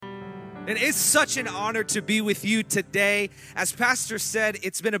And it's such an honor to be with you today. As Pastor said,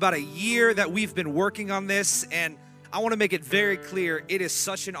 it's been about a year that we've been working on this, and I want to make it very clear, it is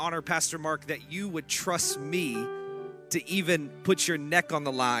such an honor, Pastor Mark, that you would trust me to even put your neck on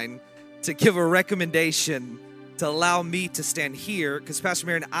the line, to give a recommendation, to allow me to stand here, because Pastor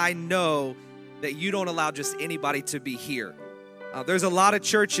Marion, I know that you don't allow just anybody to be here. There's a lot of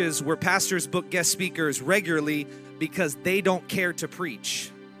churches where pastors book guest speakers regularly because they don't care to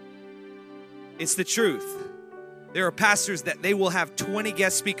preach. It's the truth. There are pastors that they will have 20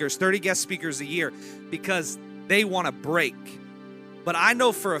 guest speakers, 30 guest speakers a year because they want to break. But I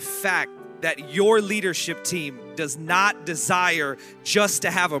know for a fact that your leadership team does not desire just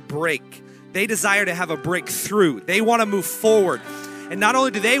to have a break. They desire to have a breakthrough. They want to move forward. And not only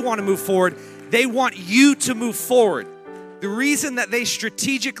do they want to move forward, they want you to move forward. The reason that they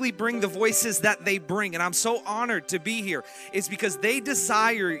strategically bring the voices that they bring, and I'm so honored to be here, is because they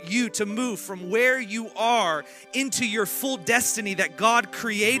desire you to move from where you are into your full destiny that God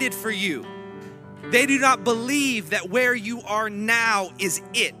created for you. They do not believe that where you are now is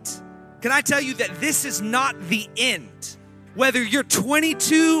it. Can I tell you that this is not the end? Whether you're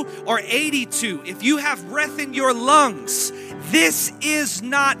 22 or 82, if you have breath in your lungs, this is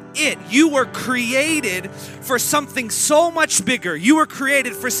not it. You were created for something so much bigger. You were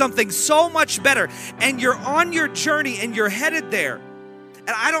created for something so much better. And you're on your journey and you're headed there.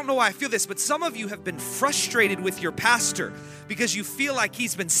 And I don't know why I feel this, but some of you have been frustrated with your pastor because you feel like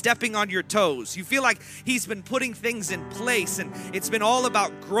he's been stepping on your toes. You feel like he's been putting things in place, and it's been all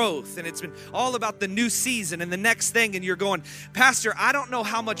about growth, and it's been all about the new season and the next thing, and you're going, Pastor, I don't know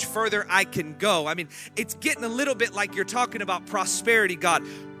how much further I can go. I mean, it's getting a little bit like you're talking about prosperity, God.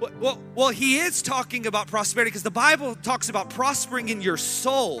 Well, he is talking about prosperity because the Bible talks about prospering in your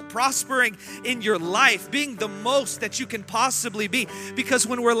soul, prospering in your life, being the most that you can possibly be. Because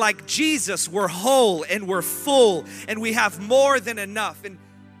when we're like Jesus, we're whole and we're full and we have more than enough. And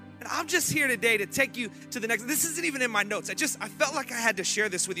I'm just here today to take you to the next. This isn't even in my notes. I felt like I had to share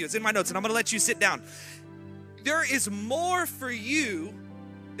this with you. It's in my notes, and I'm going to let you sit down. There is more for you.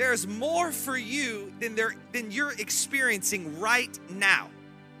 There's more for you than you're experiencing right now.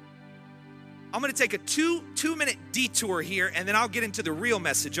 I'm going to take a two-minute detour here, and then I'll get into the real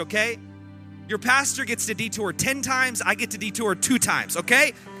message, okay? Your pastor gets to detour 10 times. I get to detour 2 times,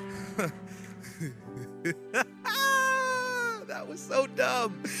 okay? That was so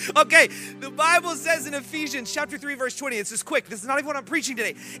dumb. Okay, the Bible says in Ephesians chapter 3, verse 20, it's just quick. This is not even what I'm preaching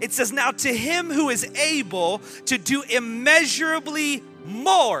today. It says, now to him who is able to do immeasurably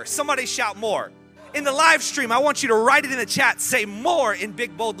more. Somebody shout more. In the live stream, I want you to write it in the chat. Say more in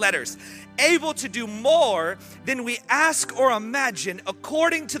big, bold letters. Able to do more than we ask or imagine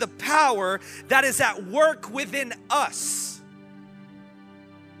according to the power that is at work within us.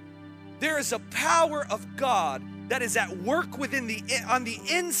 There is a power of God that is at work on the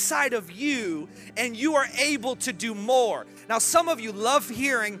inside of you, and you are able to do more. Now, some of you love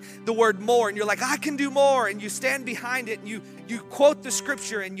hearing the word more, and you're like, I can do more, and you stand behind it, and you quote the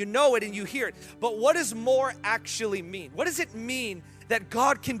scripture, and you know it, and you hear it. But what does more actually mean? What does it mean that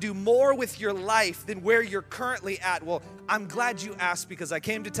God can do more with your life than where you're currently at? Well, I'm glad you asked, because I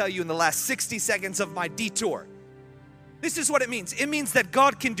came to tell you in the last 60 seconds of my detour. This is what it means. It means that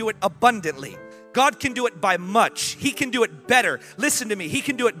God can do it abundantly. God can do it by much. He can do it better. Listen to me. He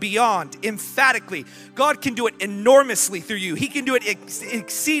can do it beyond, emphatically. God can do it enormously through you. He can do it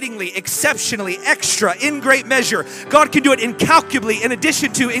exceedingly, exceptionally, extra, in great measure. God can do it incalculably, in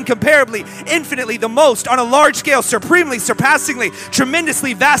addition to, incomparably, infinitely, the most, on a large scale, supremely, surpassingly,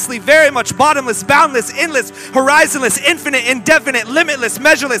 tremendously, vastly, very much, bottomless, boundless, endless, horizonless, infinite, indefinite, limitless,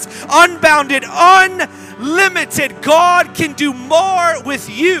 measureless, unbounded, unlimited. God can do more with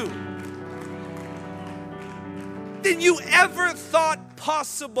you than you ever thought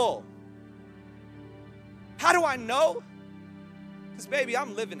possible. How do I know? Because baby,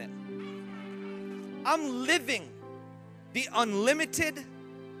 I'm living it. I'm living the unlimited,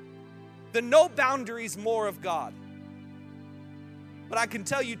 the no boundaries more of God. But I can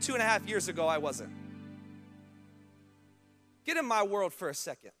tell you 2.5 years ago, I wasn't. Get in my world for a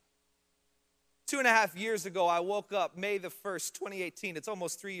second. 2.5 years ago, I woke up May the 1st, 2018. It's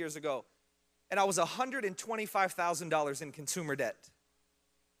almost 3 years ago. And I was $125,000 in consumer debt.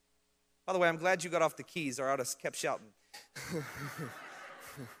 By the way, I'm glad you got off the keys, or I would have kept shouting.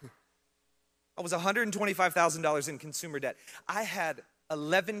 I was $125,000 in consumer debt. I had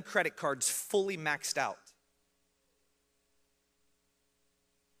 11 credit cards fully maxed out.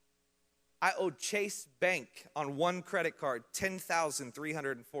 I owed Chase Bank on one credit card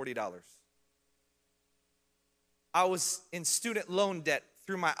 $10,340. I was in student loan debt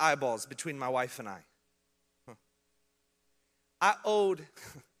through my eyeballs between my wife and I. I owed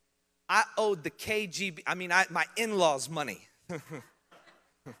the KGB, my in-laws money.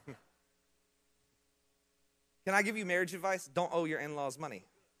 Can I give you marriage advice? Don't owe your in-laws money.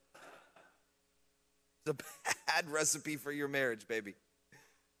 It's a bad recipe for your marriage, baby.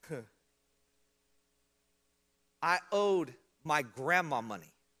 I owed my grandma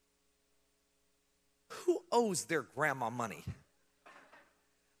money. Who owes their grandma money?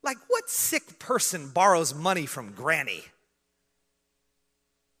 Like, what sick person borrows money from granny?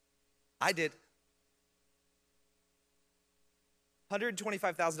 I did.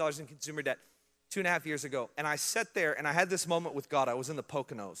 $125,000 in consumer debt 2.5 years ago. And I sat there and I had this moment with God. I was in the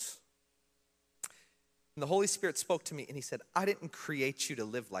Poconos. And the Holy Spirit spoke to me and he said, I didn't create you to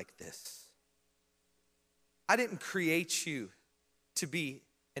live like this. I didn't create you to be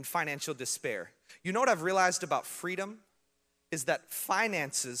in financial despair. You know what I've realized about freedom is that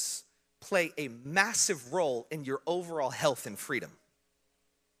finances play a massive role in your overall health and freedom.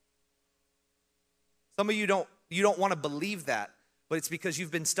 Some of you don't want to believe that, but it's because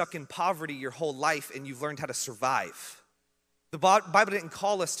you've been stuck in poverty your whole life and you've learned how to survive. The Bible didn't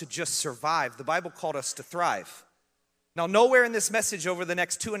call us to just survive. The Bible called us to thrive. Now, nowhere in this message over the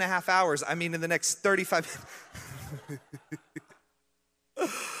next 2.5 hours, in the next 35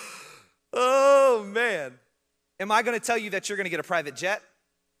 Oh, man. Am I going to tell you that you're going to get a private jet?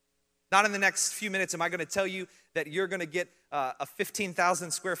 Not in the next few minutes am I going to tell you that you're going to get a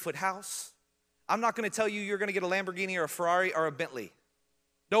 15,000 square foot house. I'm not going to tell you you're going to get a Lamborghini or a Ferrari or a Bentley.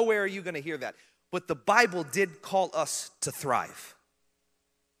 Nowhere are you going to hear that. But the Bible did call us to thrive.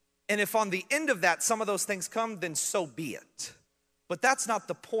 And if on the end of that some of those things come, then so be it. But that's not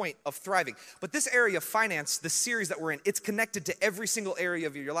the point of thriving. But this area of finance, the series that we're in, it's connected to every single area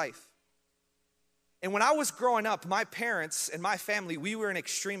of your life. And when I was growing up, my parents and my family, we were in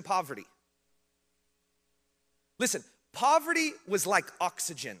extreme poverty. Listen, poverty was like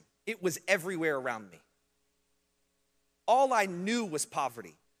oxygen. It was everywhere around me. All I knew was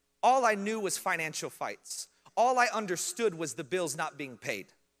poverty. All I knew was financial fights. All I understood was the bills not being paid.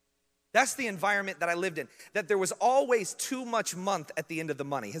 That's the environment that I lived in, that there was always too much month at the end of the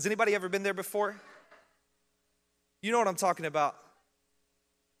money. Has anybody ever been there before? You know what I'm talking about.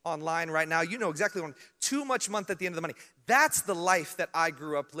 Online right now, you know exactly what too much month at the end of the money. That's the life that I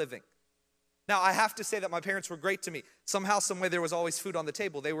grew up living. Now, I have to say that my parents were great to me. Somehow, some way, there was always food on the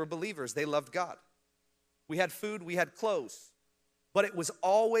table. They were believers. They loved God. We had food, we had clothes, but it was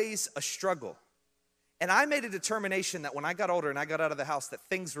always a struggle. And I made a determination that when I got older and I got out of the house, that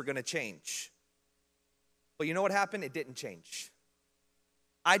things were going to change. But you know what happened? It didn't change.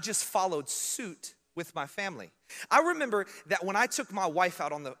 I just followed suit with my family. I remember that when I took my wife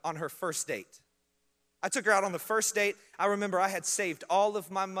out on her first date, I took her out on the first date. I remember I had saved all of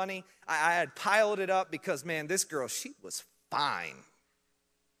my money. I had piled it up because, man, this girl, she was fine.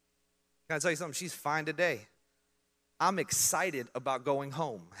 Can I tell you something? She's fine today. I'm excited about going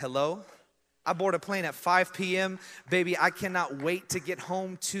home. Hello? I board a plane at 5 p.m. Baby, I cannot wait to get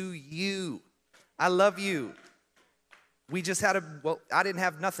home to you. I love you. We just had I didn't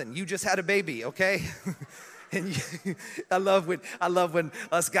have nothing. You just had a baby, okay? And I love when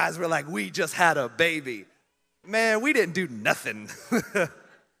us guys were like, we just had a baby. Man, we didn't do nothing.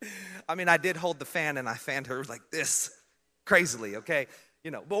 I did hold the fan and I fanned her like this, crazily, okay?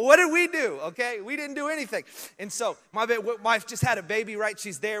 But what did we do, okay? We didn't do anything. And so my wife just had a baby, right?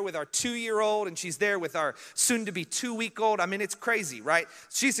 She's there with our 2-year-old and she's there with our soon-to-be 2-week-old. It's crazy, right?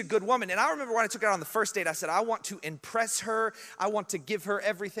 She's a good woman. And I remember when I took her out on the first date, I said, I want to impress her. I want to give her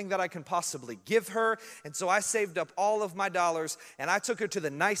everything that I can possibly give her. And so I saved up all of my dollars and I took her to the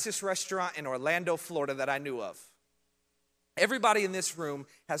nicest restaurant in Orlando, Florida that I knew of. Everybody in this room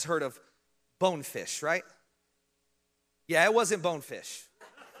has heard of Bonefish, right? Yeah, it wasn't Bonefish.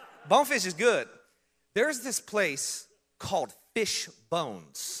 Bonefish is good. There's this place called Fish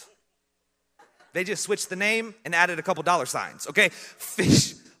Bones. They just switched the name and added a couple dollar signs, okay?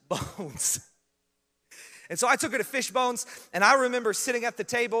 Fish Bones. And so I took her to Fish Bones, and I remember sitting at the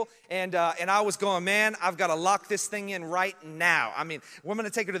table, and I was going, man, I've got to lock this thing in right now. We're going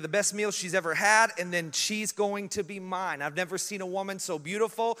to take her to the best meal she's ever had, and then she's going to be mine. I've never seen a woman so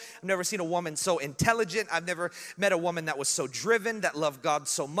beautiful. I've never seen a woman so intelligent. I've never met a woman that was so driven, that loved God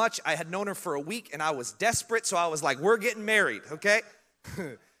so much. I had known her for a week, and I was desperate, so I was like, we're getting married, okay?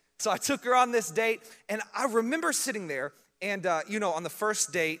 So I took her on this date, and I remember sitting there, and, on the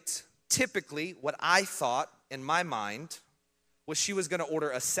first date, typically, what I thought in my mind was she was going to order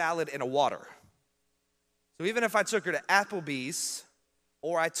a salad and a water. So even if I took her to Applebee's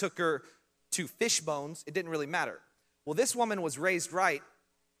or I took her to Fish Bones, it didn't really matter. Well, this woman was raised right,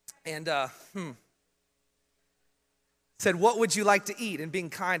 and said, what would you like to eat? And being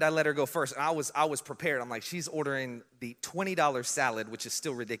kind, I let her go first. And I was prepared. I'm like, she's ordering the $20 salad, which is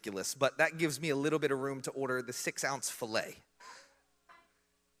still ridiculous, but that gives me a little bit of room to order the 6-ounce filet.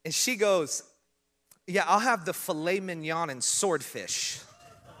 And she goes, yeah, I'll have the filet mignon and swordfish.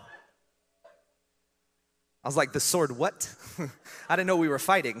 I was like, the sword what? I didn't know we were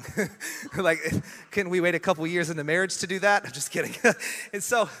fighting. Like, couldn't we wait a couple years into marriage to do that? I'm just kidding. And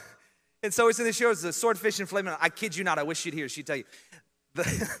so it's in the show, it's the swordfish and filet mignon. I kid you not, I wish she'd hear. She'd tell you.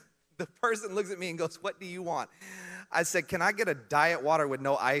 The person looks at me and goes, what do you want? I said, can I get a diet water with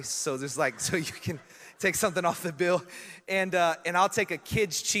no ice so you can take something off the bill? And I'll take a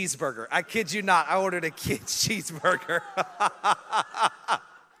kid's cheeseburger. I kid you not, I ordered a kid's cheeseburger.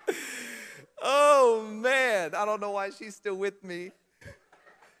 Oh, man, I don't know why she's still with me.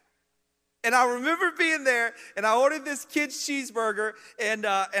 And I remember being there, and I ordered this kid's cheeseburger,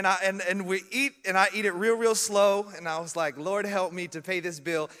 and we eat, and I eat it real slow, and I was like, Lord, help me to pay this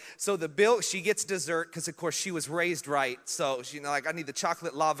bill. So the bill, she gets dessert, because of course she was raised right. So she, like, I need the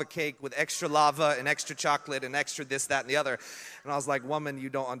chocolate lava cake with extra lava and extra chocolate and extra this, that, and the other. And I was like, woman, you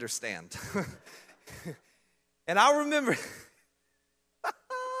don't understand. And I remember.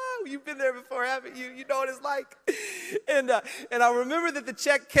 You've been there before, haven't you? You know what it's like. And I remember that the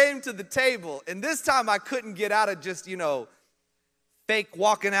check came to the table. And this time I couldn't get out of just, fake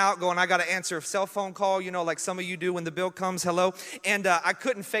walking out, going, I got to answer a cell phone call, like some of you do when the bill comes, hello. And I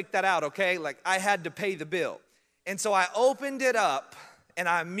couldn't fake that out, okay? Like, I had to pay the bill. And so I opened it up, and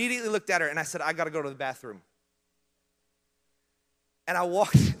I immediately looked at her, and I said, I got to go to the bathroom. And I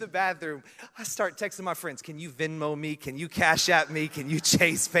walked to the bathroom. I start texting my friends, can you Venmo me? Can you Cash App me? Can you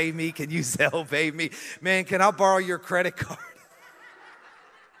Chase Pay me? Can you Zelle Pay me? Man, can I borrow your credit card?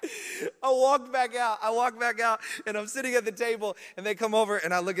 I walked back out, and I'm sitting at the table, and they come over,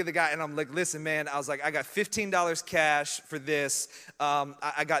 and I look at the guy, and I'm like, listen, man, I was like, I got $15 cash for this.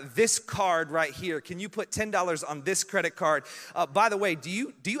 I got this card right here. Can you put $10 on this credit card? By the way, do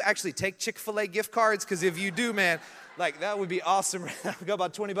you actually take Chick-fil-A gift cards? Because if you do, man, like, that would be awesome. We got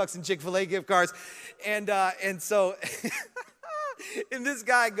about $20 in Chick-fil-A gift cards. And so, and this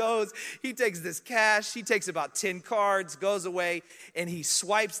guy goes, he takes this cash, he takes about 10 cards, goes away, and he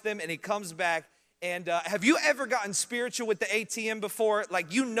swipes them, and he comes back. And have you ever gotten spiritual with the ATM before? Like,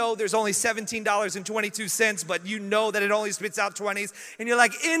 there's only $17.22, but you know that it only spits out 20s. And you're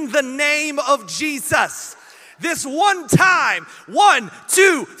like, in the name of Jesus, this one time, 1,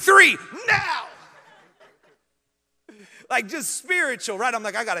 2, 3, now. Like, just spiritual, right? I'm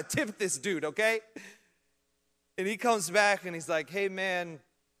like, I got to tip this dude, okay? And he comes back and he's like, hey, man,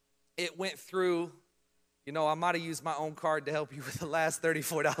 it went through. I might have used my own card to help you with the last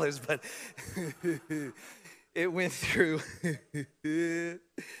 $34, but it went through.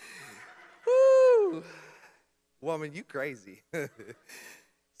 Woo. Woman, you crazy.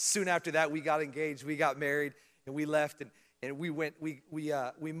 Soon after that, we got engaged, we got married, and we left, and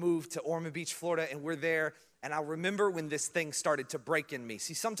we moved to Ormond Beach, Florida, and we're there. And I remember when this thing started to break in me.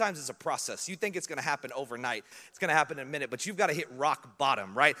 See, sometimes it's a process. You think it's going to happen overnight. It's going to happen in a minute, but you've got to hit rock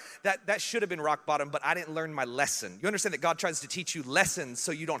bottom, right? That should have been rock bottom, but I didn't learn my lesson. You understand that God tries to teach you lessons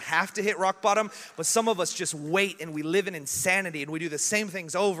so you don't have to hit rock bottom, but some of us just wait and we live in insanity and we do the same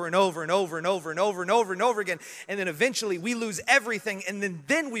things over and over and over and over and over and over and over again, and then eventually we lose everything, and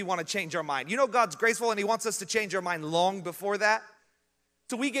then we want to change our mind. God's graceful and He wants us to change our mind long before that.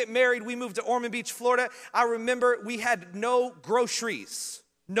 So we get married, we moved to Ormond Beach, Florida. I remember we had no groceries,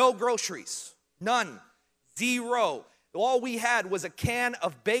 none, zero. All we had was a can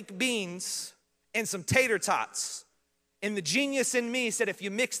of baked beans and some tater tots. And the genius in me said, if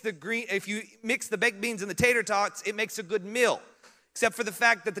you mix the baked beans and the tater tots, it makes a good meal. Except for the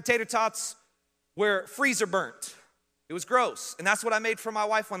fact that the tater tots were freezer burnt. It was gross. And that's what I made for my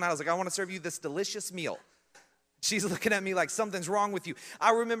wife one night. I was like, I want to serve you this delicious meal. She's looking at me like something's wrong with you. I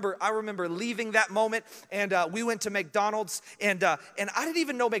remember leaving that moment, and we went to McDonald's, and I didn't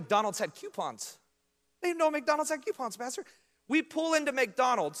even know McDonald's had coupons. I didn't know McDonald's had coupons, Pastor. We pull into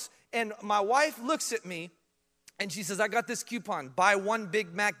McDonald's, and my wife looks at me, and she says, I got this coupon. Buy one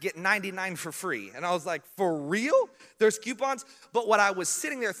Big Mac, get 99 for free. And I was like, for real? There's coupons? But what I was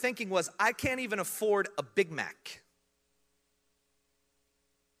sitting there thinking was, I can't even afford a Big Mac.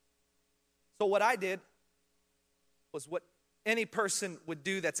 So what I did was what any person would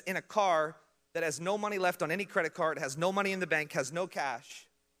do that's in a car that has no money left on any credit card, has no money in the bank, has no cash.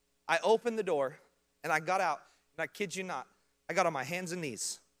 I opened the door, and I got out, and I kid you not, I got on my hands and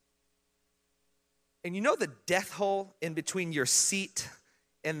knees. And you know the death hole in between your seat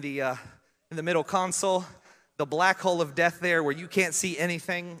and the middle console? the black hole of death there where you can't see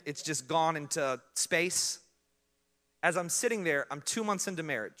anything. It's just gone into space. As I'm sitting there, I'm 2 months into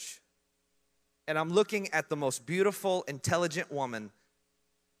marriage, and I'm looking at the most beautiful, intelligent woman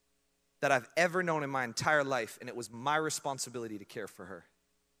that I've ever known in my entire life, and it was my responsibility to care for her.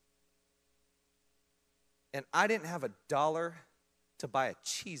 And I didn't have $1 to buy a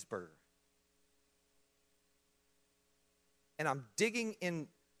cheeseburger. And I'm digging in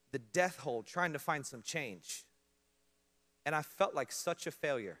the death hole trying to find some change. And I felt like such a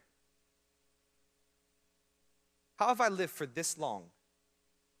failure. How have I lived for this long?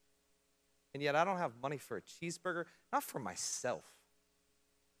 And yet I don't have money for a cheeseburger, not for myself,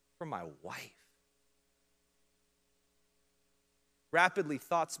 for my wife. Rapidly,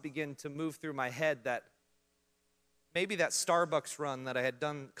 thoughts begin to move through my head that maybe that Starbucks run that I had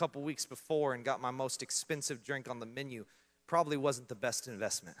done a couple weeks before and got my most expensive drink on the menu probably wasn't the best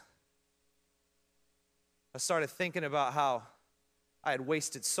investment. I started thinking about how I had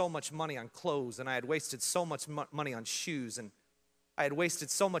wasted so much money on clothes, and I had wasted so much money on shoes, and I had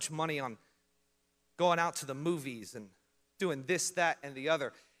wasted so much money on going out to the movies and doing this, that, and the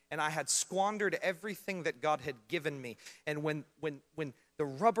other. And I had squandered everything that God had given me. And when the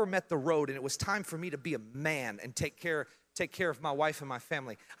rubber met the road and it was time for me to be a man and take care of my wife and my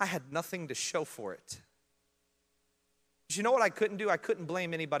family, I had nothing to show for it. But you know what I couldn't do? I couldn't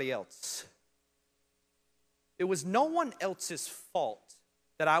blame anybody else. It was no one else's fault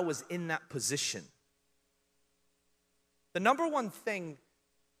that I was in that position. The number one thing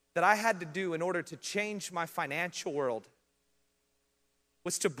that I had to do in order to change my financial world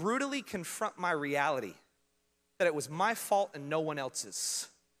was to brutally confront my reality that it was my fault and no one else's.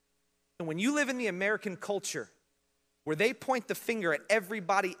 And when you live in the American culture where they point the finger at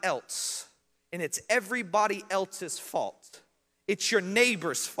everybody else and it's everybody else's fault, it's your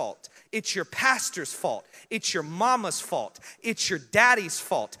neighbor's fault, it's your pastor's fault, it's your mama's fault, it's your daddy's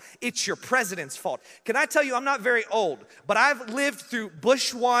fault, it's your president's fault. Can I tell you, I'm not very old, but I've lived through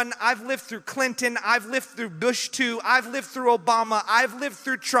Bush 1, I've lived through Clinton, I've lived through Bush 2, I've lived through Obama, I've lived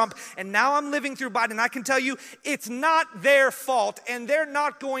through Trump, and now I'm living through Biden. I can tell you, it's not their fault, and they're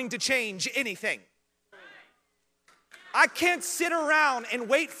not going to change anything. I can't sit around and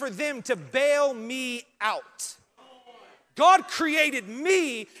wait for them to bail me out. God created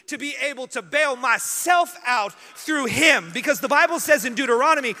me to be able to bail myself out through Him, because the Bible says in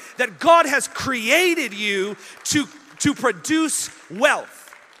Deuteronomy that God has created you to produce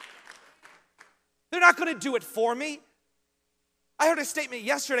wealth. They're not going to do it for me. I heard a statement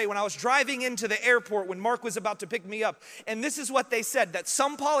yesterday when I was driving into the airport when Mark was about to pick me up, and this is what they said, that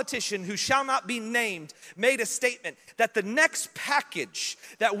some politician who shall not be named made a statement that the next package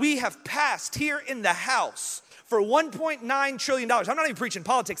that we have passed here in the House for $1.9 trillion. I'm not even preaching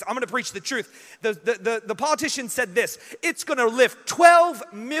politics. I'm going to preach the truth. The politician said this: it's going to lift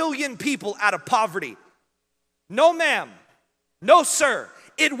 12 million people out of poverty. No, ma'am. No, sir.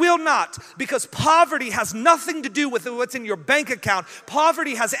 It will not, because poverty has nothing to do with what's in your bank account.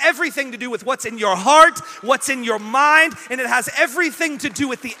 Poverty has everything to do with what's in your heart, what's in your mind, and it has everything to do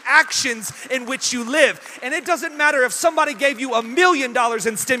with the actions in which you live. And it doesn't matter if somebody gave you $1 million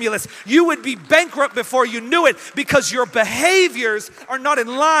in stimulus, you would be bankrupt before you knew it, because your behaviors are not in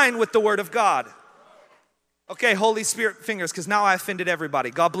line with the Word of God. Okay, Holy Spirit fingers, because now I offended everybody.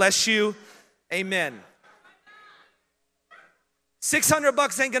 God bless you. Amen.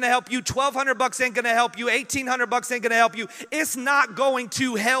 $600 ain't gonna help you. $1,200 ain't gonna help you. $1,800 ain't gonna help you. It's not going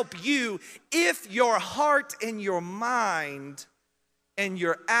to help you if your heart and your mind and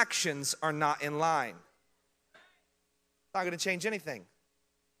your actions are not in line. It's not gonna change anything.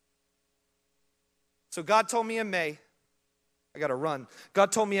 So God told me in May, I gotta run.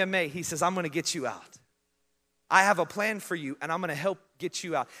 God told me in May, He says, I'm gonna get you out. I have a plan for you, and I'm going to help get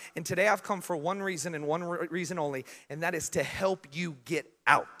you out. And today I've come for one reason and one reason only, and that is to help you get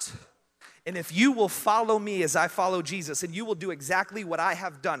out. And if you will follow me as I follow Jesus, and you will do exactly what I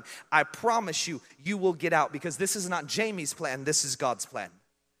have done, I promise you, you will get out, because this is not Jamie's plan, this is God's plan.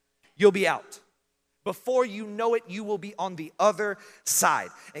 You'll be out. Before you know it, you will be on the other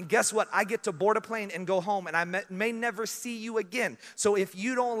side. And guess what? I get to board a plane and go home, and I may never see you again. So if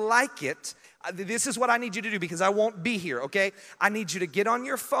you don't like it, this is what I need you to do, because I won't be here, okay? I need you to get on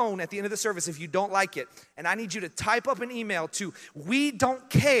your phone at the end of the service if you don't like it, and I need you to type up an email to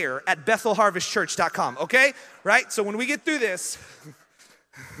wedon'tcare@bethelharvestchurch.com, okay? Right? So when we get through this,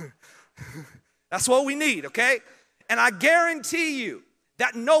 that's what we need, okay? And I guarantee you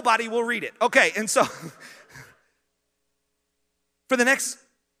that nobody will read it. Okay, and so for the next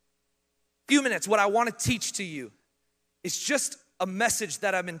few minutes, what I want to teach to you is just a message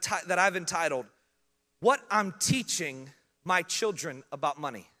that I've entitled, what I'm teaching my children about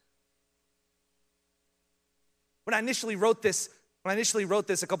money. When I initially wrote this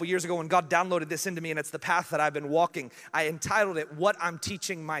a couple years ago, when God downloaded this into me, and it's the path that I've been walking, I entitled it, What I'm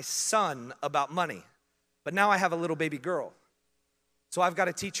Teaching My Son About Money. But now I have a little baby girl, so I've got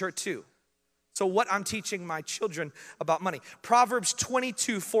to teach her too. So what I'm teaching my children about money. Proverbs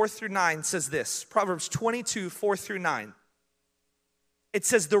 22, 4 through 9 says this. Proverbs 22, 4 through 9. It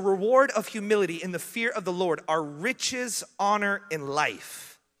says, the reward of humility in the fear of the Lord are riches, honor, and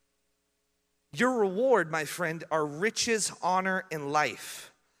life. Your reward, my friend, are riches, honor, and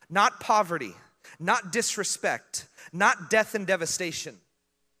life. Not poverty, not disrespect, not death and devastation.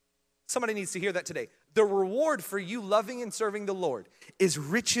 Somebody needs to hear that today. The reward for you loving and serving the Lord is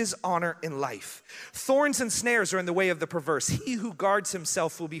riches, honor, and life. Thorns and snares are in the way of the perverse. He who guards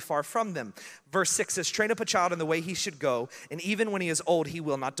himself will be far from them. Verse 6 says, train up a child in the way he should go, and even when he is old, he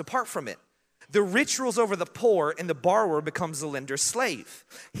will not depart from it. The rich rules over the poor, and the borrower becomes the lender's slave.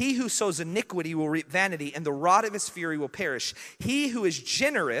 He who sows iniquity will reap vanity, and the rod of his fury will perish. He who is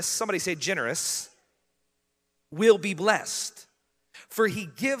generous, somebody say generous, will be blessed, for he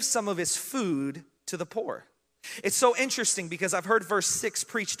gives some of his food to the poor. It's so interesting because I've heard verse 6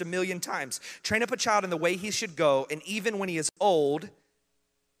 preached a million times. Train up a child in the way he should go, and even when he is old,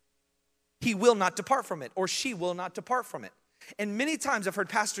 he will not depart from it, or she will not depart from it. And many times I've heard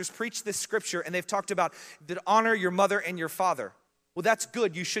pastors preach this scripture, and they've talked about that honor your mother and your father. Well, that's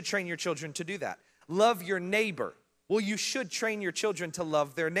good. You should train your children to do that. Love your neighbor. Well, you should train your children to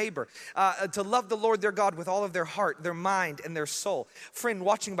love their neighbor, to love the Lord their God with all of their heart, their mind, and their soul. Friend,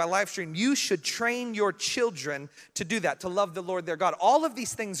 watching by live stream, you should train your children to do that, to love the Lord their God. All of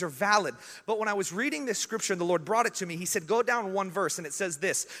these things are valid. But when I was reading this scripture and the Lord brought it to me, he said, go down one verse, and it says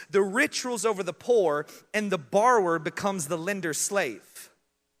this, the rich rules over the poor, and the borrower becomes the lender's slave.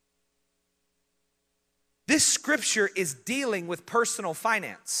 This scripture is dealing with personal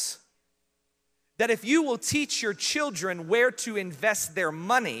finance. That if you will teach your children where to invest their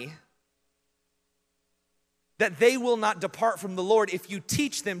money, that they will not depart from the Lord if you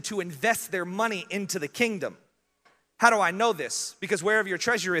teach them to invest their money into the kingdom. How do I know this? Because wherever your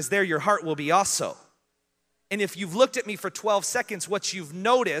treasure is, there your heart will be also. And if you've looked at me for 12 seconds, what you've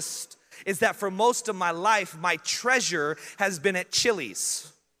noticed is that for most of my life, my treasure has been at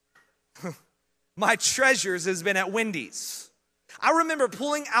Chili's. My treasures has been at Wendy's. I remember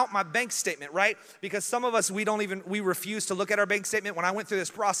pulling out my bank statement, right? Because some of us, we refuse to look at our bank statement. When I went through this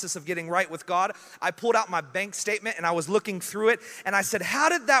process of getting right with God, I pulled out my bank statement and I was looking through it and I said, how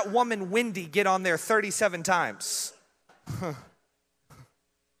did that woman Wendy get on there 37 times?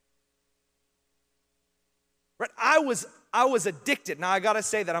 Right? I was addicted. Now I gotta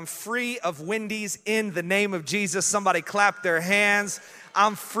say that I'm free of Wendy's in the name of Jesus. Somebody clap their hands.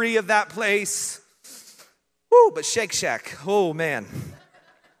 I'm free of that place. Woo, but Shake Shack, oh man,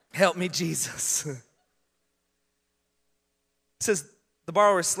 help me Jesus. It says the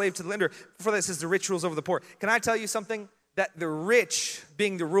borrower is slave to the lender. Before that it says the rich rules over the poor. Can I tell you something? That the rich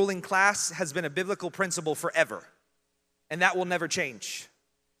being the ruling class has been a biblical principle forever. And that will never change.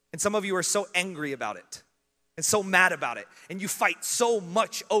 And some of you are so angry about it and so mad about it. And you fight so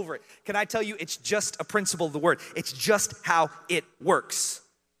much over it. Can I tell you, it's just a principle of the word. It's just how it works.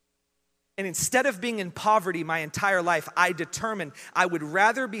 And instead of being in poverty my entire life, I determined I would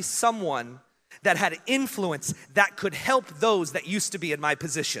rather be someone that had influence that could help those that used to be in my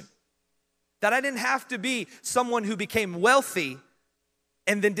position. That I didn't have to be someone who became wealthy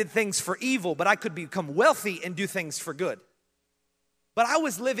and then did things for evil, but I could become wealthy and do things for good. But I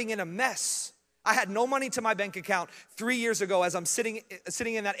was living in a mess. I had no money to my bank account 3 years ago as I'm sitting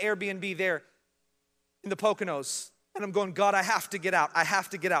in that Airbnb there in the Poconos. And I'm going, God, I have to get out. I have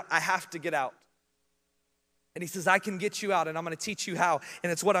to get out. I have to get out. And he says, I can get you out, and I'm going to teach you how.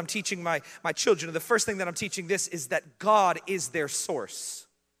 And it's what I'm teaching my children. And the first thing that I'm teaching this is that God is their source.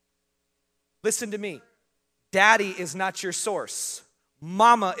 Listen to me. Daddy is not your source.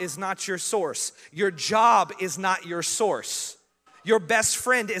 Mama is not your source. Your job is not your source. Your best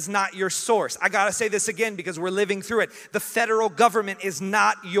friend is not your source. I gotta say this again because we're living through it. The federal government is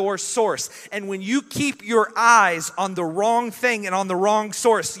not your source. And when you keep your eyes on the wrong thing and on the wrong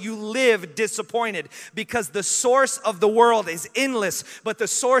source, you live disappointed because the source of the world is endless, but the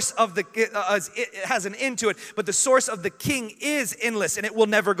source of it has an end to it, but the source of the king is endless and it will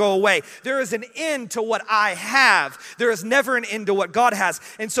never go away. There is an end to what I have. There is never an end to what God has.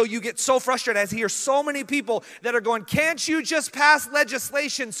 And so you get so frustrated as I hear so many people that are going, can't you just pass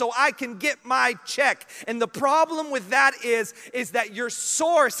legislation so I can get my check? And the problem with that is that your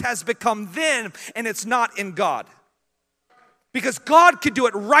source has become them and it's not in God. Because God could do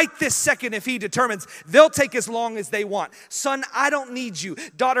it right this second if he determines. They'll take as long as they want. Son, I don't need you.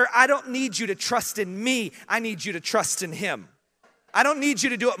 Daughter, I don't need you to trust in me. I need you to trust in him. I don't need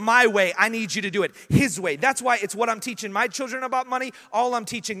you to do it my way. I need you to do it his way. That's why it's what I'm teaching my children about money. All I'm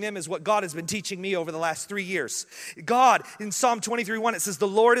teaching them is what God has been teaching me over the last 3 years. God, in Psalm 23:1, it says, the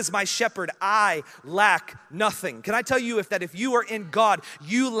Lord is my shepherd. I lack nothing. Can I tell you if you are in God,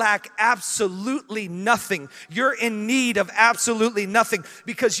 you lack absolutely nothing. You're in need of absolutely nothing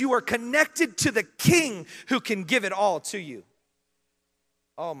because you are connected to the King who can give it all to you.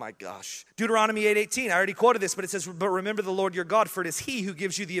 Oh my gosh. Deuteronomy 8:18, I already quoted this, but it says, but remember the Lord your God, for it is he who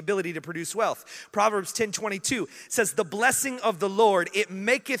gives you the ability to produce wealth. Proverbs 10:22 says, the blessing of the Lord, it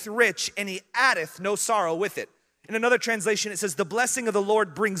maketh rich, and he addeth no sorrow with it. In another translation, it says, the blessing of the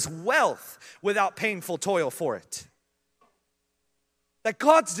Lord brings wealth without painful toil for it. That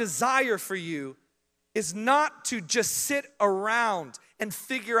God's desire for you is not to just sit around and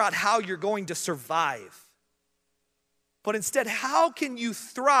figure out how you're going to survive. But instead, how can you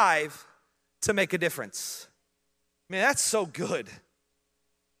thrive to make a difference? Man, that's so good.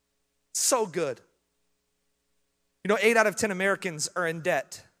 So good. You know, 8 out of 10 Americans are in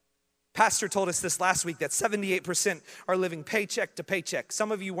debt. Pastor told us this last week that 78% are living paycheck to paycheck.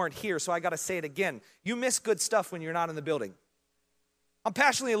 Some of you weren't here, so I got to say it again. You miss good stuff when you're not in the building. I'm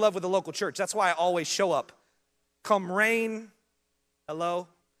passionately in love with the local church. That's why I always show up. Come rain, hello.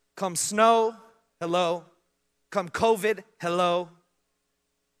 Come snow, hello. Come COVID, hello.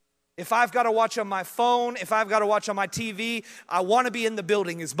 If I've got to watch on my phone, if I've got to watch on my TV, I want to be in the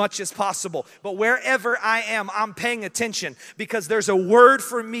building as much as possible. But wherever I am, I'm paying attention because there's a word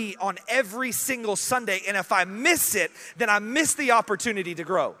for me on every single Sunday. And if I miss it, then I miss the opportunity to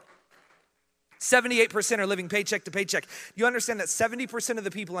grow. 78% are living paycheck to paycheck. You understand that 70% of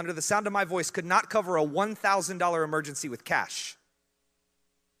the people under the sound of my voice could not cover a $1,000 emergency with cash.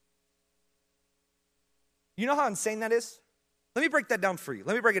 You know how insane that is? Let me break that down for you.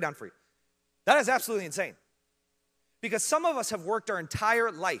 Let me break it down for you. That is absolutely insane. Because some of us have worked our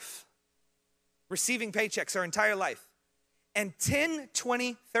entire life, receiving paychecks our entire life. And 10,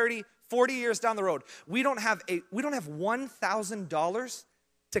 20, 30, 40 years down the road, we don't have $1,000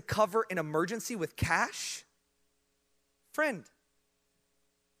 to cover an emergency with cash. Friend,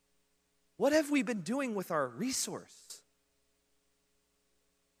 what have we been doing with our resource?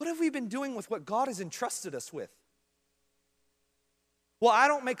 What have we been doing with what God has entrusted us with? Well, I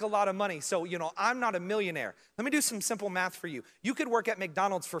don't make a lot of money, so, I'm not a millionaire. Let me do some simple math for you. You could work at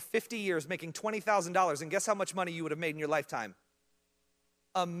McDonald's for 50 years making $20,000, and guess how much money you would have made in your lifetime?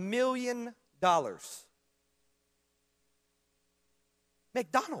 $1 million.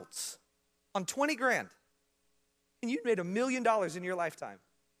 McDonald's on 20 grand, and you'd made $1 million in your lifetime.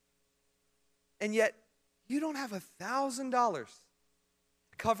 And yet, you don't have $1,000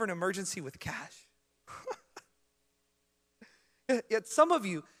 cover an emergency with cash. Yet some of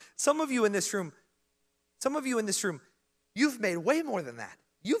you in this room, you've made way more than that.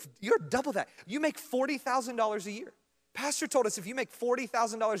 You're double that. You make $40,000 a year. Pastor told us if you make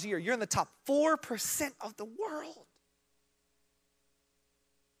 $40,000 a year, you're in the top 4% of the world.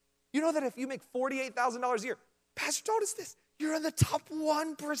 You know that if you make $48,000 a year, Pastor told us this, you're in the top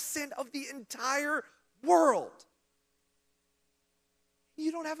 1% of the entire world.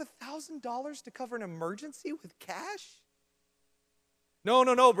 You don't have $1,000 to cover an emergency with cash?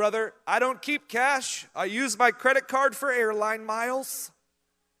 No, brother. I don't keep cash. I use my credit card for airline miles.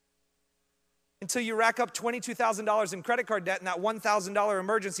 Until you rack up $22,000 in credit card debt and that $1,000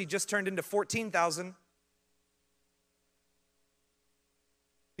 emergency just turned into $14,000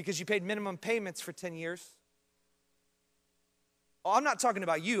 because you paid minimum payments for 10 years. Oh, I'm not talking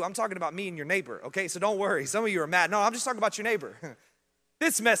about you. I'm talking about me and your neighbor, okay? So don't worry. Some of you are mad. No, I'm just talking about your neighbor.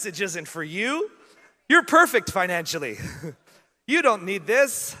 This message isn't for you. You're perfect financially. You don't need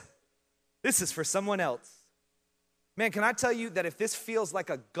this. This is for someone else. Man, can I tell you that if this feels like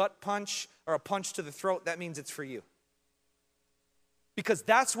a gut punch or a punch to the throat, that means it's for you. Because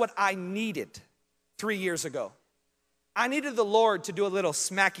that's what I needed 3 years ago. I needed the Lord to do a little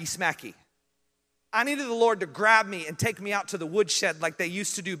smacky. I needed the Lord to grab me and take me out to the woodshed like they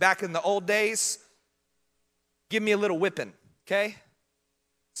used to do back in the old days. Give me a little whipping, okay?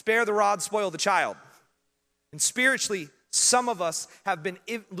 Spare the rod, spoil the child. And spiritually, some of us have been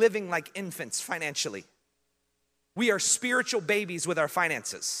living like infants financially. We are spiritual babies with our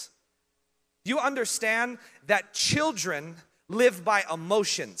finances. Do you understand that children live by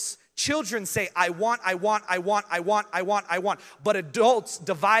emotions? Children say, I want. But adults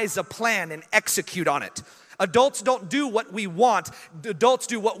devise a plan and execute on it. Adults don't do what we want. Adults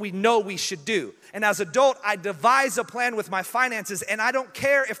do what we know we should do. And as an adult, I devise a plan with my finances, and I don't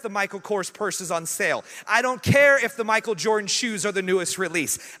care if the Michael Kors purse is on sale. I don't care if the Michael Jordan shoes are the newest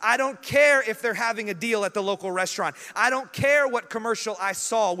release. I don't care if they're having a deal at the local restaurant. I don't care what commercial I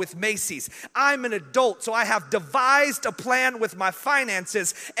saw with Macy's. I'm an adult, so I have devised a plan with my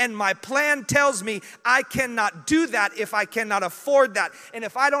finances, and my plan tells me I cannot do that if I cannot afford that. And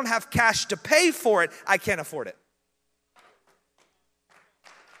if I don't have cash to pay for it, I can't afford it.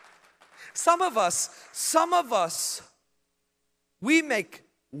 Some of us, we make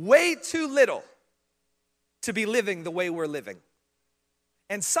way too little to be living the way we're living.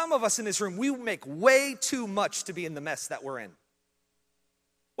 And some of us in this room, we make way too much to be in the mess that we're in.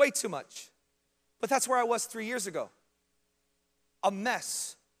 Way too much. But that's where I was 3 years ago. A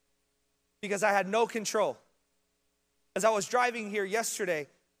mess. Because I had no control. As I was driving here yesterday,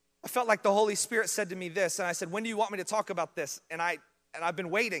 I felt like the Holy Spirit said to me this, and I said, when do you want me to talk about this? And I've been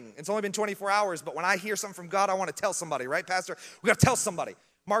waiting. It's only been 24 hours, but when I hear something from God, I want to tell somebody, right, Pastor? We got to tell somebody.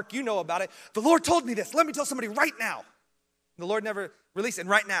 Mark, you know about it. The Lord told me this. Let me tell somebody right now. And the Lord never released it, and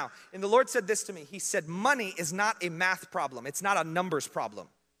right now. And the Lord said this to me. He said, money is not a math problem. It's not a numbers problem.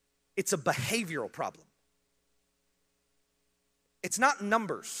 It's a behavioral problem. It's not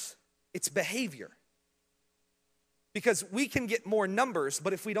numbers. It's behavior. Because we can get more numbers,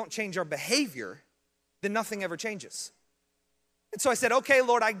 but if we don't change our behavior, then nothing ever changes. And so I said, okay,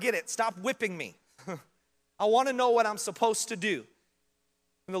 Lord, I get it. Stop whipping me. I want to know what I'm supposed to do.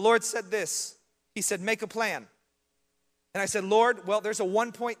 And the Lord said this. He said, make a plan. And I said, Lord, well, there's a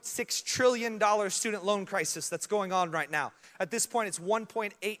 $1.6 trillion student loan crisis that's going on right now. At this point, it's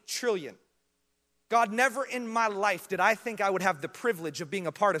 $1.8 trillion. God, never in my life did I think I would have the privilege of being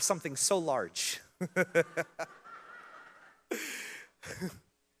a part of something so large.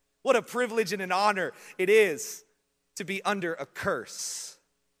 What a privilege and an honor it is to be under a curse.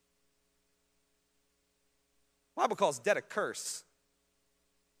 The Bible calls debt a curse.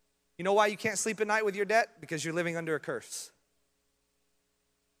 You know why you can't sleep at night with your debt? Because you're living under a curse.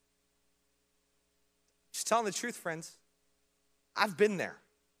 Just telling the truth, friends. I've been there.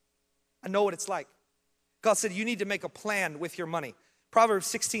 I know what it's like. God said you need to make a plan with your money. Proverbs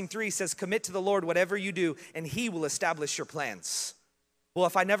 16:3 says, commit to the Lord whatever you do, and He will establish your plans. Well,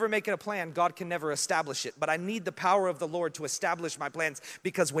 if I never make it a plan, God can never establish it. But I need the power of the Lord to establish my plans,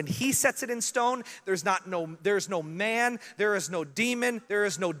 because when He sets it in stone, there's no man, there is no demon, there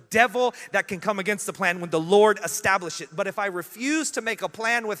is no devil that can come against the plan when the Lord establishes it. But if I refuse to make a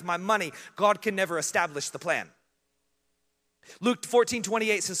plan with my money, God can never establish the plan. Luke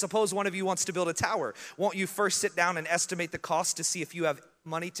 14:28 says, suppose one of you wants to build a tower. Won't you first sit down and estimate the cost to see if you have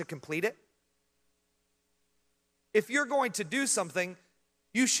money to complete it? If you're going to do something,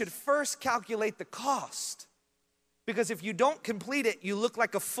 you should first calculate the cost. Because if you don't complete it, you look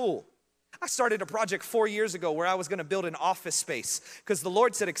like a fool. I started a project 4 years ago where I was going to build an office space because the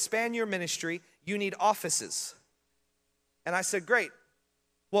Lord said, expand your ministry, you need offices. And I said, great.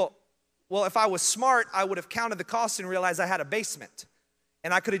 Well, if I was smart, I would have counted the cost and realized I had a basement.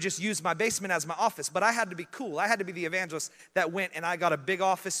 And I could have just used my basement as my office. But I had to be cool. I had to be the evangelist that went and I got a big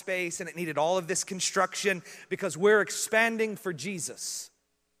office space and it needed all of this construction because we're expanding for Jesus.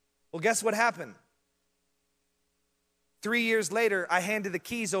 Well, guess what happened? 3 years later, I handed the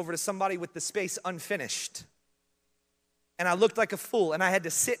keys over to somebody with the space unfinished. And I looked like a fool, and I had to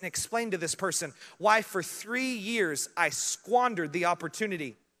sit and explain to this person why for 3 years I squandered the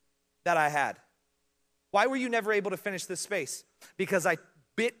opportunity that I had. Why were you never able to finish this space? Because I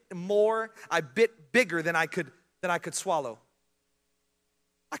bit bigger than I could swallow.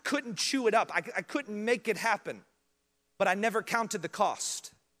 I couldn't chew it up. I couldn't make it happen, but I never counted the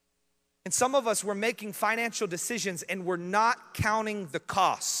cost. And some of us, we're making financial decisions and we're not counting the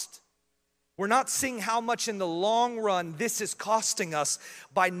cost. We're not seeing how much in the long run this is costing us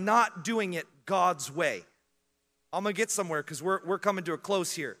by not doing it God's way. I'm going to get somewhere because we're coming to a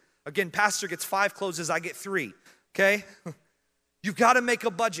close here. Again, Pastor gets 5 closes, I get 3, okay? You've got to make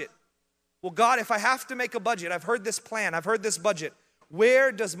a budget. Well, God, if I have to make a budget, I've heard this plan, I've heard this budget.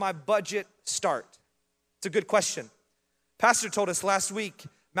 Where does my budget start? It's a good question. Pastor told us last week,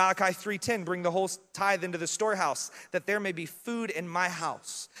 Malachi 3:10, bring the whole tithe into the storehouse, that there may be food in my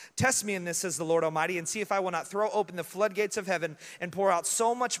house. Test me in this, says the Lord Almighty, and see if I will not throw open the floodgates of heaven and pour out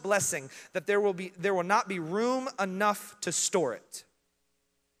so much blessing that there will not be room enough to store it.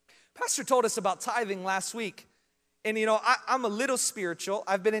 Pastor told us about tithing last week. And you know, I'm a little spiritual.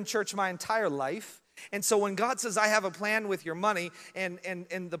 I've been in church my entire life. And so when God says, I have a plan with your money, and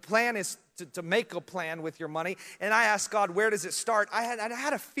the plan is to make a plan with your money, and I asked God, where does it start? I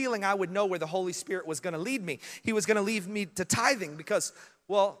had a feeling I would know where the Holy Spirit was going to lead me. He was going to lead me to tithing because,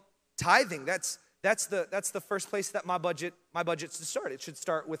 well, tithing, that's the first place that my budget should start. It should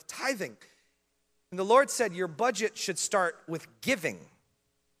start with tithing. And the Lord said, your budget should start with giving.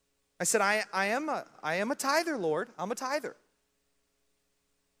 I said, I am a tither, Lord. I'm a tither.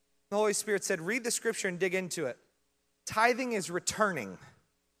 The Holy Spirit said, read the scripture and dig into it. Tithing is returning.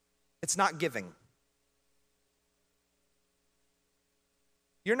 It's not giving.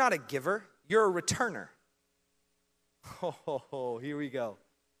 You're not a giver. You're a returner. Oh, here we go.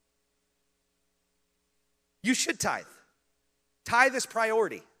 You should tithe. Tithe is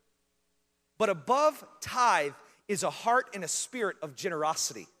priority. But above tithe is a heart and a spirit of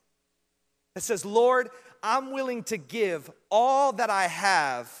generosity. That says, Lord, I'm willing to give all that I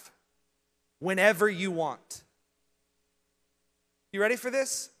have whenever you want. You ready for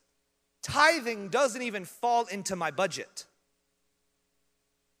this? Tithing doesn't even fall into my budget.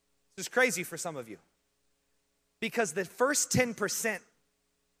 This is crazy for some of you. Because the first 10%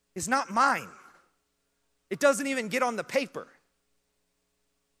 is not mine. It doesn't even get on the paper.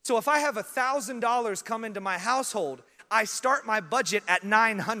 So if I have $1,000 come into my household, I start my budget at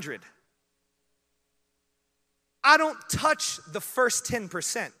 $900. I don't touch the first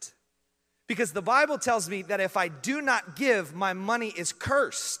 10% because the Bible tells me that if I do not give, my money is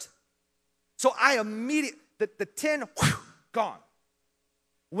cursed. So I immediately, the 10, gone.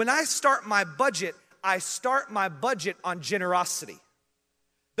 When I start my budget on generosity.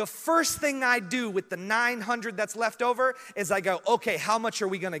 The first thing I do with the 900 that's left over is I go, okay, how much are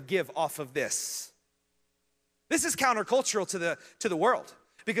we gonna give off of this? This is countercultural to the world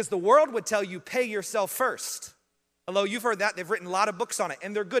because the world would tell you pay yourself first. Hello, you've heard that. They've written a lot of books on it,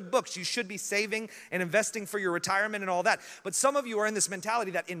 and they're good books. You should be saving and investing for your retirement and all that. But some of you are in this mentality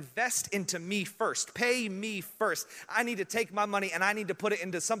that invest into me first. Pay me first. I need to take my money and I need to put it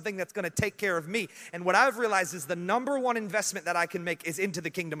into something that's going to take care of me. And what I've realized is the number one investment that I can make is into the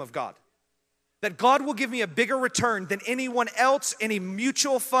kingdom of God. That God will give me a bigger return than anyone else, any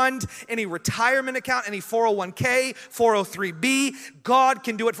mutual fund, any retirement account, any 401k, 403b. God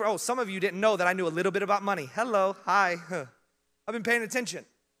can do it for, some of you didn't know that I knew a little bit about money. Hello, hi. I've been paying attention.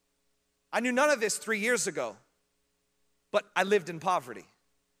 I knew none of this 3 years ago, but I lived in poverty.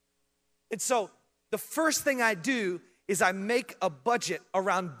 And so the first thing I do is I make a budget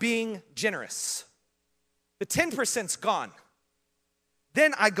around being generous. The 10%'s gone.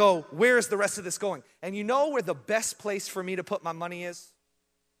 Then I go, where is the rest of this going? And you know where the best place for me to put my money is?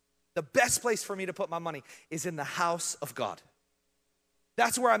 The best place for me to put my money is in the house of God.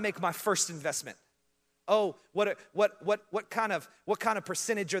 That's where I make my first investment. Oh, what kind of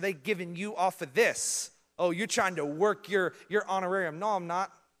percentage are they giving you off of this? Oh, you're trying to work your honorarium. No, I'm not.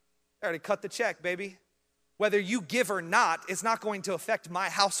 I already cut the check, baby. Whether you give or not, it's not going to affect my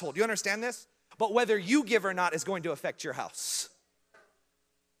household. You understand this? But whether you give or not is going to affect your house.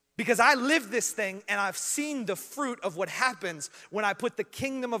 Because I live this thing and I've seen the fruit of what happens when I put the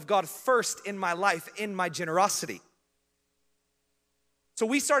kingdom of God first in my life, in my generosity. So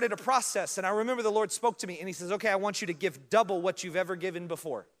we started a process, and I remember the Lord spoke to me and he says, okay, I want you to give double what you've ever given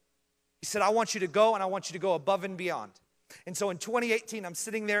before. He said, I want you to go, and I want you to go above and beyond. And so in 2018, I'm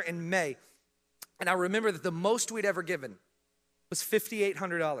sitting there in May, and I remember that the most we'd ever given was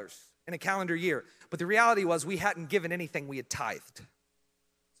 $5,800 in a calendar year. But the reality was we hadn't given anything, we had tithed.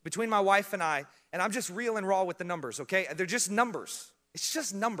 Between my wife and I'm just real and raw with the numbers, okay? They're just numbers. It's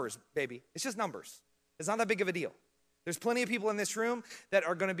just numbers, baby. It's just numbers. It's not that big of a deal. There's plenty of people in this room that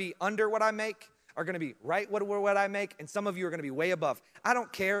are gonna be under what I make, are gonna be right what I make, and some of you are gonna be way above. I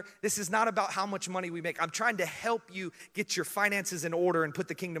don't care. This is not about how much money we make. I'm trying to help you get your finances in order and put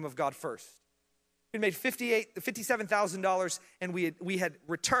the kingdom of God first. We made $57,000, and we had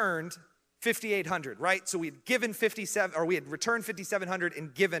returned $5,800, right? So we had given we had returned $5,700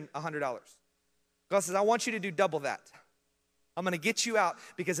 and given $100. God says, I want you to do double that. I'm gonna get you out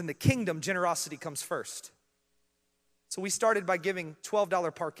because in the kingdom, generosity comes first. So we started by giving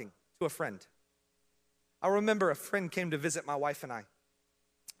 $12 parking to a friend. I remember a friend came to visit my wife and I,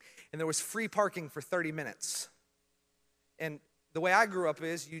 and there was free parking for 30 minutes. And the way I grew up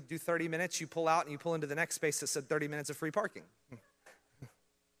is you do 30 minutes, you pull out and you pull into the next space that said 30 minutes of free parking.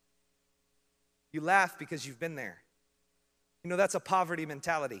 You laugh because you've been there. You know, that's a poverty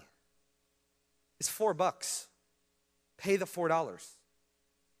mentality. It's $4. Pay the $4.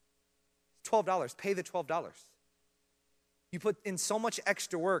 $12. Pay the $12. You put in so much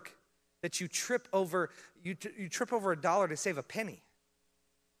extra work that you trip over $1 to save a penny.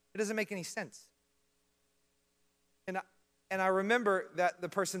 It doesn't make any sense. And I remember that the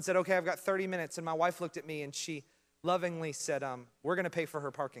person said, okay, I've got 30 minutes. And my wife looked at me and she lovingly said, we're going to pay for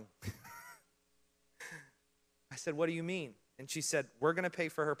her parking. I said, what do you mean? And she said, we're going to pay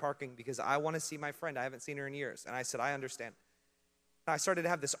for her parking because I want to see my friend. I haven't seen her in years. And I said, I understand. And I started to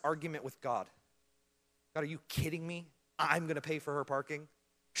have this argument with God. God, are you kidding me? I'm going to pay for her parking?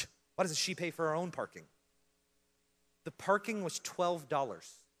 Why doesn't she pay for her own parking? The parking was $12.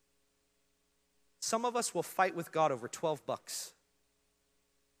 Some of us will fight with God over $12.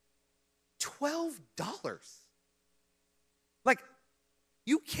 $12. Like,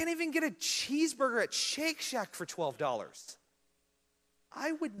 you can't even get a cheeseburger at Shake Shack for $12.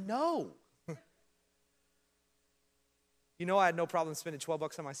 I would know. You know, I had no problem spending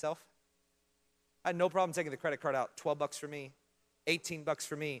 $12 on myself. I had no problem taking the credit card out. $12 for me, $18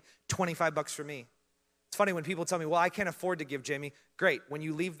 for me, $25 for me. It's funny when people tell me, well, I can't afford to give, Jamie. Great. When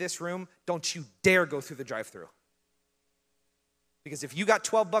you leave this room, don't you dare go through the drive-thru. Because if you got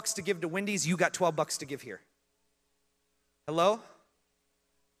 $12 to give to Wendy's, you got $12 to give here. Hello?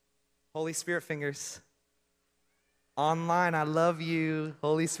 Holy Spirit fingers. Online, I love you.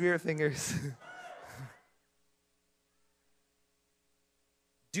 Holy Spirit fingers.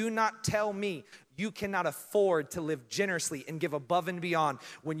 Do not tell me you cannot afford to live generously and give above and beyond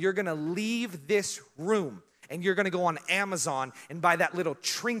when you're going to leave this room and you're going to go on Amazon and buy that little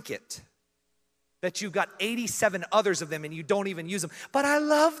trinket that you've got 87 others of them and you don't even use them. But I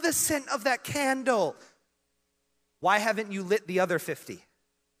love the scent of that candle. Why haven't you lit the other 50?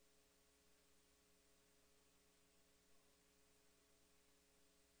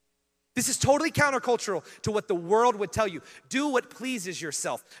 This is totally countercultural to what the world would tell you. Do what pleases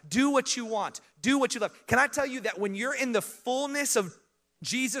yourself. Do what you want. Do what you love. Can I tell you that when you're in the fullness of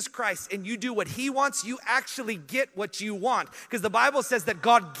Jesus Christ and you do what he wants, you actually get what you want. Because the Bible says that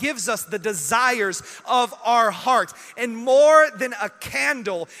God gives us the desires of our heart. And more than a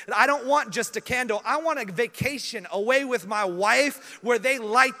candle, I don't want just a candle. I want a vacation away with my wife where they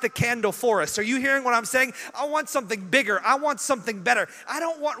light the candle for us. Are you hearing what I'm saying? I want something bigger. I want something better. I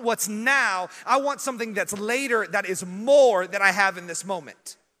don't want what's now. I want something that's later that is more than I have in this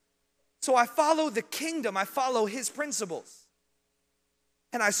moment. So I follow the kingdom. I follow his principles.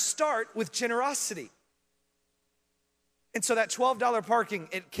 And I start with generosity. And so that $12 parking,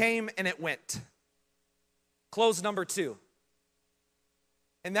 it came and it went. Close number 2.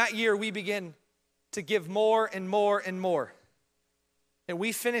 And that year we began to give more and more and more. And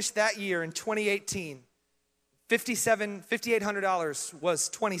we finished that year in 2018. $5,800 was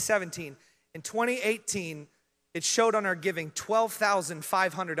 2017. In 2018, it showed on our giving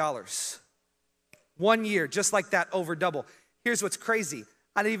 $12,500. 1 year, just like that, over double. Here's what's crazy.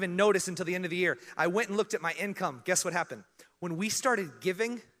 I didn't even notice until the end of the year. I went and looked at my income. Guess what happened? When we started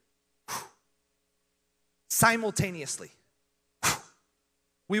giving, simultaneously,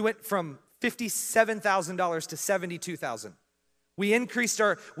 we went from $57,000 to $72,000. We increased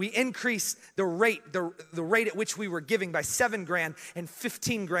the rate at which we were giving by $7,000, and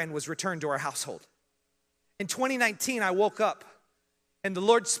 $15,000 was returned to our household. In 2019, I woke up and the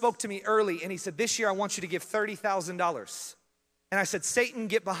Lord spoke to me early and he said, this year I want you to give $30,000. And I said, Satan,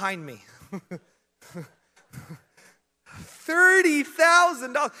 get behind me.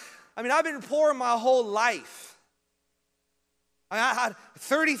 $30,000. I mean, I've been poor my whole life. I had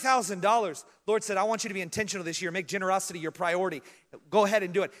 $30,000. Lord said, I want you to be intentional this year. Make generosity your priority. Go ahead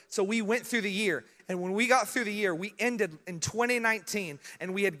and do it. So we went through the year. And when we got through the year, we ended in 2019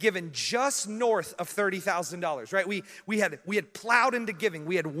 and we had given just north of $30,000, right? We had plowed into giving.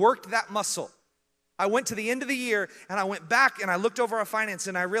 We had worked that muscle. I went to the end of the year and I went back and I looked over our finance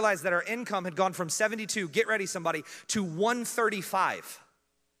and I realized that our income had gone from 72, get ready somebody, to 135.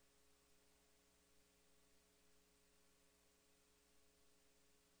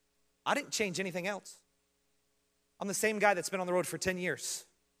 I didn't change anything else. I'm the same guy that's been on the road for 10 years.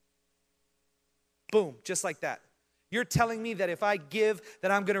 Boom, just like that. You're telling me that if I give,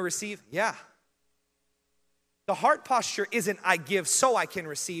 that I'm gonna receive? Yeah. The heart posture isn't I give so I can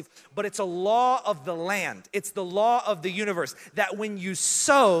receive, but it's a law of the land. It's the law of the universe that when you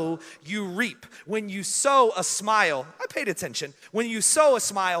sow, you reap. When you sow a smile, I paid attention. When you sow a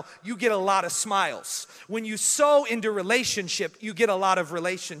smile, you get a lot of smiles. When you sow into relationship, you get a lot of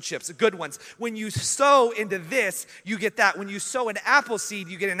relationships, good ones. When you sow into this, you get that. When you sow an apple seed,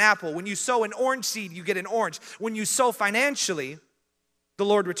 you get an apple. When you sow an orange seed, you get an orange. When you sow financially, the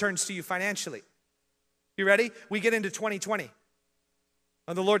Lord returns to you financially. You ready? We get into 2020.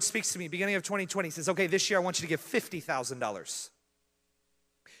 And the Lord speaks to me, beginning of 2020, he says, okay, this year I want you to give $50,000.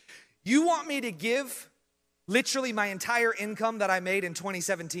 You want me to give literally my entire income that I made in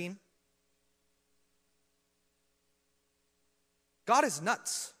 2017? God is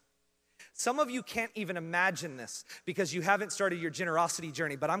nuts. Some of you can't even imagine this because you haven't started your generosity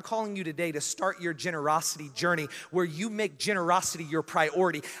journey, but I'm calling you today to start your generosity journey where you make generosity your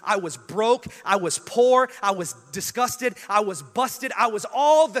priority. I was broke, I was poor, I was disgusted, I was busted, I was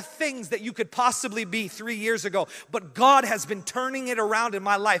all the things that you could possibly be 3 years ago, but God has been turning it around in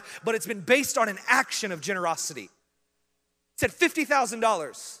my life, but it's been based on an action of generosity. It said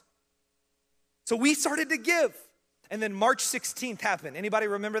 $50,000. So we started to give. And then March 16th happened. Anybody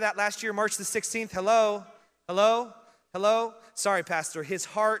remember that last year, March the 16th? Hello? Hello? Hello? Sorry, Pastor. His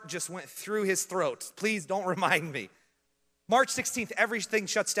heart just went through his throat. Please don't remind me. March 16th, everything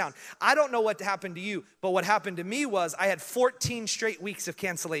shuts down. I don't know what happened to you, but what happened to me was I had 14 straight weeks of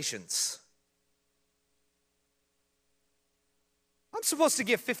cancellations. I'm supposed to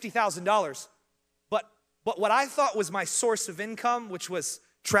give $50,000, but what I thought was my source of income, which was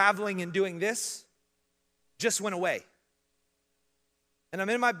traveling and doing this, just went away. And I'm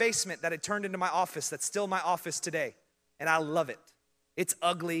in my basement that had turned into my office, that's still my office today. And I love it. It's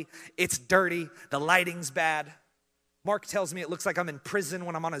ugly, it's dirty, the lighting's bad. Mark tells me it looks like I'm in prison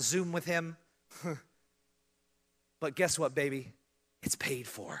when I'm on a Zoom with him. But guess what, baby? It's paid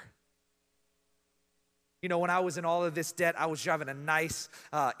for. You know, when I was in all of this debt, I was driving a nice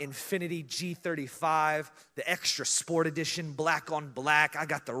Infiniti G35, the extra sport edition, black on black. I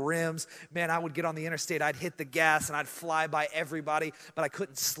got the rims. Man, I would get on the interstate, I'd hit the gas, and I'd fly by everybody, but I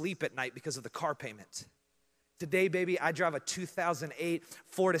couldn't sleep at night because of the car payment. Today, baby, I drive a 2008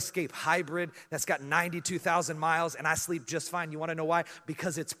 Ford Escape Hybrid that's got 92,000 miles, and I sleep just fine. You want to know why?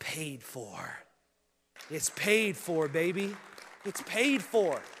 Because it's paid for. It's paid for, baby. It's paid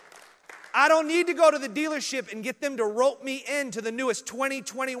for. I don't need to go to the dealership and get them to rope me into the newest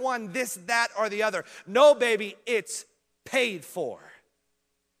 2021, this, that, or the other. No, baby, it's paid for.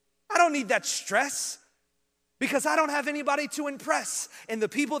 I don't need that stress because I don't have anybody to impress. And the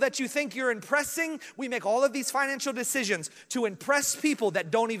people that you think you're impressing, we make all of these financial decisions to impress people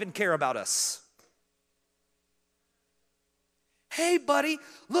that don't even care about us. Hey, buddy,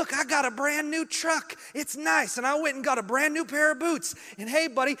 look, I got a brand new truck. It's nice. And I went and got a brand new pair of boots. And hey,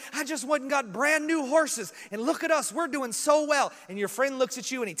 buddy, I just went and got brand new horses. And look at us, we're doing so well. And your friend looks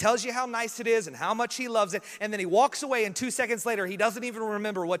at you and he tells you how nice it is and how much he loves it. And then he walks away and 2 seconds later, he doesn't even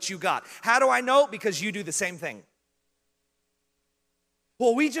remember what you got. How do I know? Because you do the same thing.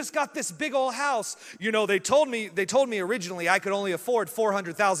 Well, we just got this big old house. You know, they told me originally I could only afford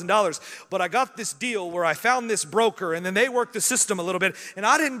 $400,000, but I got this deal where I found this broker and then they worked the system a little bit and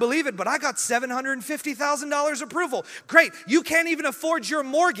I didn't believe it, but I got $750,000 approval. Great, you can't even afford your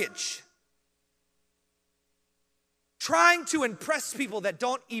mortgage. Trying to impress people that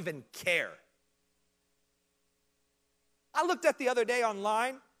don't even care. I looked at the other day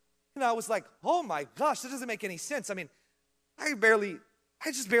online and I was like, oh my gosh, that doesn't make any sense. I mean, I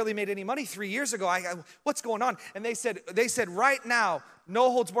just barely made any money 3 years ago. What's going on? And they said right now,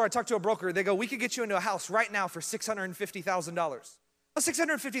 no holds barred. I talked to a broker. They go, we could get you into a house right now for $650,000. A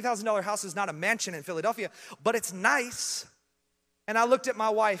 $650,000 house is not a mansion in Philadelphia, but it's nice. And I looked at my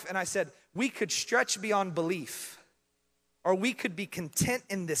wife and I said, we could stretch beyond belief, or we could be content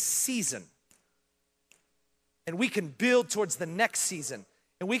in this season. And we can build towards the next season.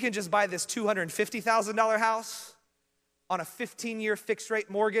 And we can just buy this $250,000 house on a 15-year fixed rate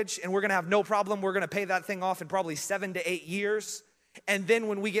mortgage, and we're gonna have no problem. We're gonna pay that thing off in probably 7 to 8 years. And then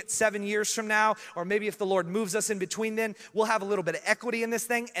when we get 7 years from now, or maybe if the Lord moves us in between then, we'll have a little bit of equity in this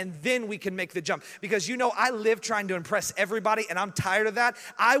thing, and then we can make the jump. Because you know, I live trying to impress everybody, and I'm tired of that.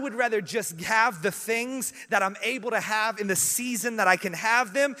 I would rather just have the things that I'm able to have in the season that I can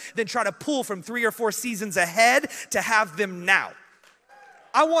have them than try to pull from 3 or 4 seasons ahead to have them now.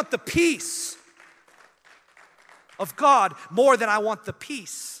 I want the peace of God more than I want the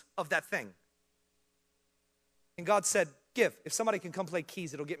peace of that thing. And God said, give. If somebody can come play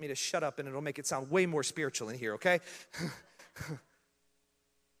keys, it'll get me to shut up and it'll make it sound way more spiritual in here, okay?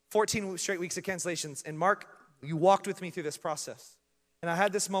 14 straight weeks of cancellations. And Mark, you walked with me through this process. And I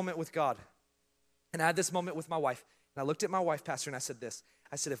had this moment with God. And I had this moment with my wife. And I looked at my wife, Pastor, and I said this.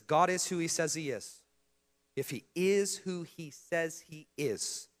 I said, if God is who he says he is, if he is who he says he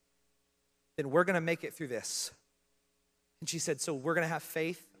is, then we're going to make it through this. And she said, so we're going to have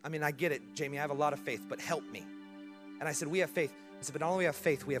faith? I mean, I get it, Jamie, I have a lot of faith, but help me. And I said, we have faith. I said, but not only have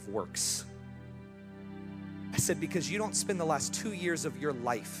faith, we have works. I said, because you don't spend the last 2 years of your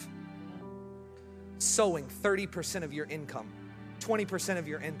life sowing 30% of your income, 20% of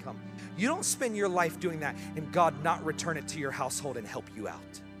your income. You don't spend your life doing that and God not return it to your household and help you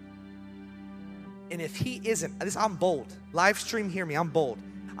out. And if he isn't, I'm bold. Live stream, hear me, I'm bold.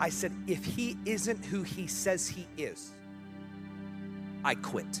 I said, if he isn't who he says he is, I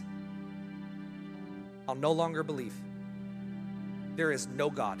quit. I'll no longer believe. There is no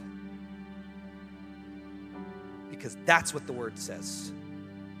God. Because that's what the word says.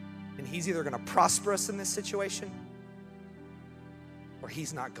 And he's either going to prosper us in this situation or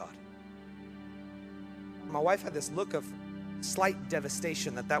he's not God. My wife had this look of slight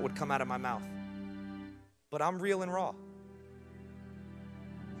devastation that would come out of my mouth. But I'm real and raw.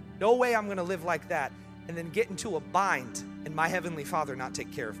 No way I'm going to live like that and then get into a bind and my Heavenly Father not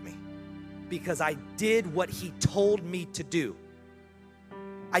take care of me. Because I did what he told me to do.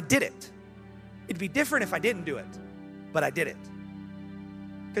 I did it. It'd be different if I didn't do it, but I did it.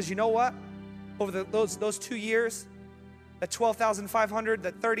 Because you know what? Over those 2 years, that $12,500,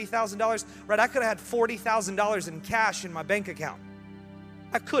 that $30,000, right? I could have had $40,000 in cash in my bank account.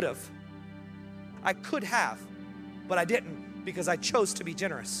 I could have, but I didn't because I chose to be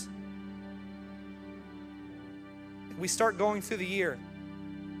generous. We start going through the year,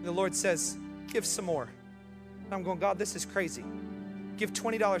 and the Lord says, give some more. And I'm going, God, this is crazy. Give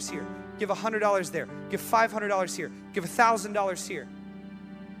 $20 here, give $100 there, give $500 here, give $1,000 here.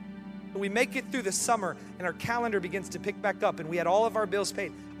 And we make it through the summer and our calendar begins to pick back up and we had all of our bills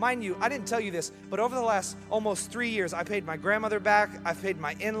paid. Mind you, I didn't tell you this, but over the last almost 3 years, I paid my grandmother back, I've paid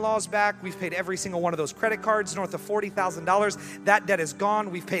my in-laws back, we've paid every single one of those credit cards, north of $40,000. That debt is gone.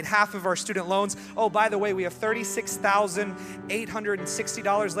 We've paid half of our student loans. Oh, by the way, we have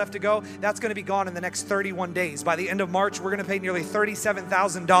 $36,860 left to go. That's gonna be gone in the next 31 days. By the end of March, we're gonna pay nearly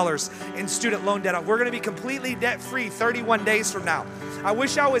 $37,000 in student loan debt. We're gonna be completely debt-free 31 days from now. I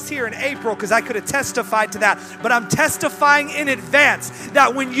wish I was here in April because I could have testified to that, but I'm testifying in advance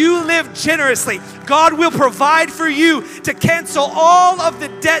that when you live generously, God will provide for you to cancel all of the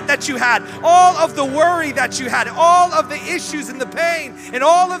debt that you had, all of the worry that you had, all of the issues and the pain and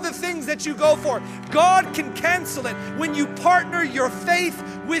all of the things that you go for. God can cancel it when you partner your faith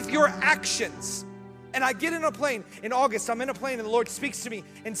with your actions. And I get in a plane in August, I'm in a plane and the Lord speaks to me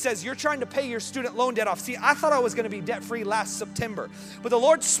and says, you're trying to pay your student loan debt off. See, I thought I was gonna be debt-free last September, but the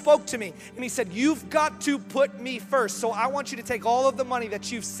Lord spoke to me and he said, you've got to put me first. So I want you to take all of the money that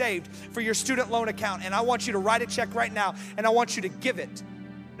you've saved for your student loan account and I want you to write a check right now and I want you to give it.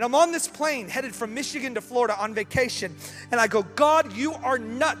 And I'm on this plane headed from Michigan to Florida on vacation and I go, God, you are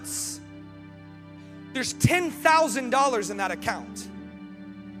nuts. There's $10,000 in that account.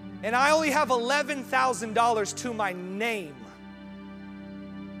 And I only have $11,000 to my name.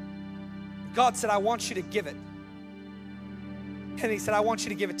 God said, I want you to give it. And he said, I want you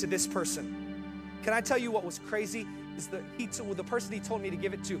to give it to this person. Can I tell you what was crazy? Is the person he told me to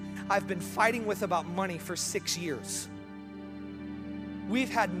give it to, I've been fighting with about money for 6 years.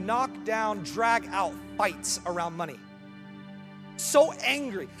 We've had knockdown, drag out fights around money. So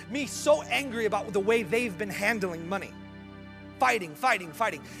angry about the way they've been handling money. Fighting.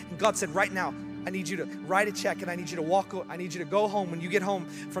 And God said, right now, I need you to write a check and I need you to go home. When you get home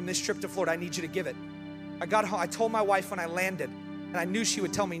from this trip to Florida, I need you to give it. I got home, I told my wife when I landed, and I knew she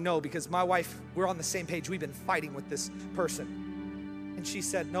would tell me no because my wife, we're on the same page. We've been fighting with this person. And she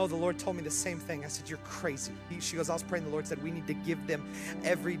said, no, the Lord told me the same thing. I said, you're crazy. She goes, I was praying, the Lord said, we need to give them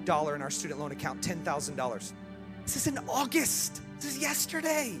every dollar in our student loan account, $10,000. This is in August. This is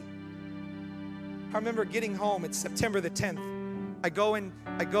yesterday. I remember getting home, it's September the 10th. I call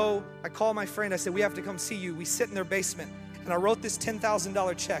my friend, I said, we have to come see you. We sit in their basement, and I wrote this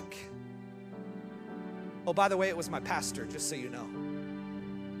 $10,000 check. Oh, by the way, it was my pastor, just so you know.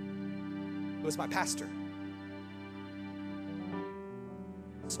 It was my pastor.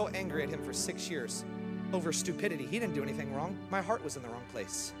 So angry at him for 6 years over stupidity. He didn't do anything wrong. My heart was in the wrong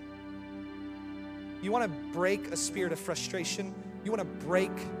place. You want to break a spirit of frustration? You want to break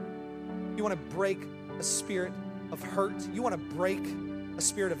a spirit of hurt? You want to break a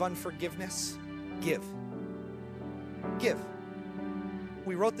spirit of unforgiveness? Give.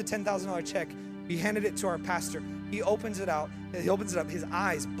 We wrote the $10,000 check. We handed it to our pastor. He opens it up. His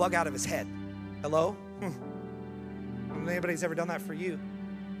eyes bug out of his head. Hello? Anybody's ever done that for you?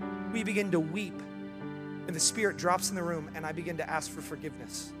 We begin to weep and the spirit drops in the room and I begin to ask for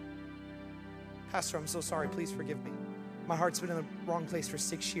forgiveness. Pastor, I'm so sorry. Please forgive me. My heart's been in the wrong place for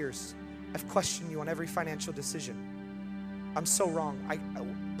 6 years. I've questioned you on every financial decision. I'm so wrong.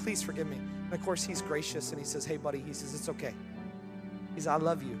 Please forgive me. And of course, he's gracious and he says, hey, buddy, he says, it's okay. He says, I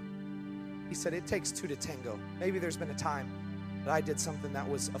love you. He said, it takes two to tango. Maybe there's been a time that I did something that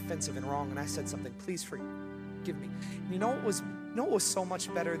was offensive and wrong and I said something, please forgive me. And you know what was so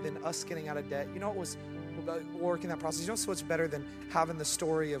much better than us getting out of debt? You know what was working that process? You know what's so much better than having the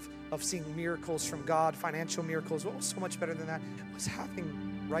story of seeing miracles from God, financial miracles? What was so much better than that? It was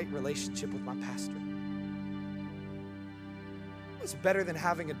having right relationship with my pastor. It's better than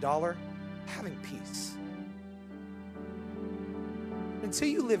having $1, having peace. Until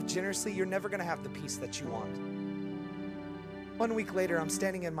you live generously, you're never gonna have the peace that you want. 1 week later, I'm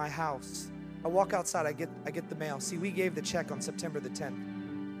standing in my house. I walk outside, I get the mail. See, we gave the check on September the 10th.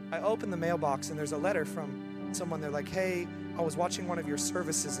 I open the mailbox and there's a letter from someone. They're like, hey, I was watching one of your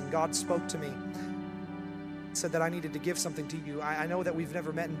services and God spoke to me. Said that I needed to give something to you. I know that we've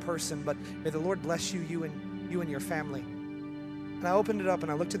never met in person, but may the Lord bless you, you and your family. And I opened it up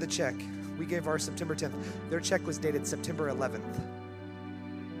and I looked at the check. We gave our September 10th. Their check was dated September 11th.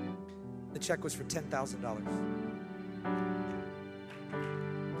 The check was for $10,000.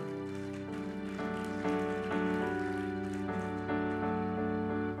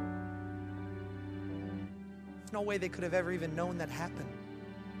 There's no way they could have ever even known that happened.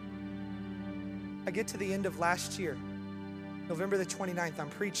 I get to the end of last year, November the 29th, I'm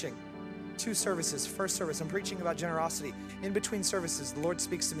preaching. 2 services. First service, I'm preaching about generosity. In between services, the Lord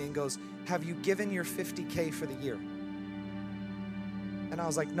speaks to me and goes, have you given your $50K for the year? And I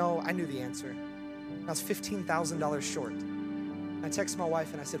was like, no, I knew the answer. I was $15,000 short. I text my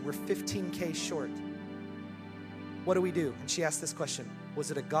wife and I said, we're $15K short. What do we do? And she asked this question. Was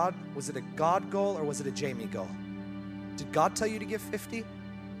it a God goal or was it a Jamie goal? Did God tell you to give 50?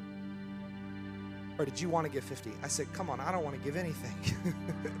 Or did you want to give 50? I said, come on, I don't want to give anything.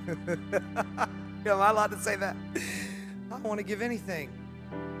 Am I allowed to say that? I don't want to give anything.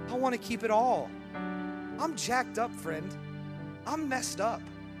 I want to keep it all. I'm jacked up, friend. I'm messed up.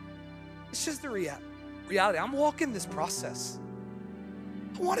 It's just the reality. I'm walking this process.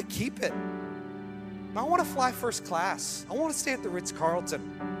 I want to keep it. I want to fly first class. I want to stay at the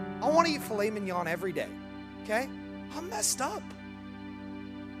Ritz-Carlton. I want to eat filet mignon every day. Okay? I'm messed up.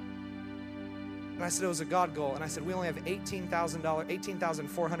 And I said it was a God goal. And I said we only have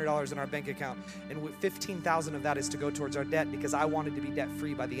 $18,400 in our bank account. And $15,000 of that is to go towards our debt because I wanted to be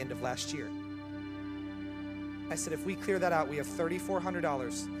debt-free by the end of last year. I said if we clear that out, we have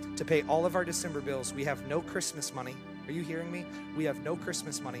 $3,400 to pay all of our December bills. We have no Christmas money. Are you hearing me? We have no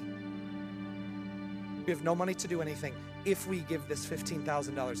Christmas money. We have no money to do anything if we give this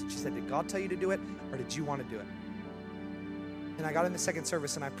 $15,000. And she said, did God tell you to do it or did you want to do it? And I got in the second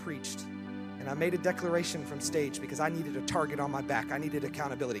service and I preached. And I made a declaration from stage because I needed a target on my back. I needed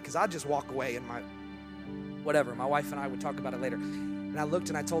accountability because I'd just walk away and my wife and I would talk about it later. And I looked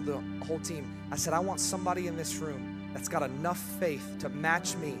and I told the whole team, I said, I want somebody in this room that's got enough faith to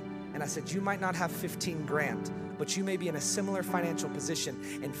match me. And I said, you might not have 15 grand, but you may be in a similar financial position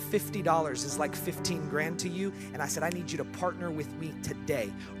and $50 is like 15 grand to you. And I said, I need you to partner with me today,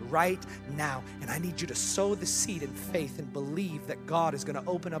 right now. And I need you to sow the seed in faith and believe that God is going to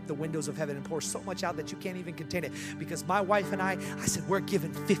open up the windows of heaven and pour so much out that you can't even contain it. Because my wife and I said, we're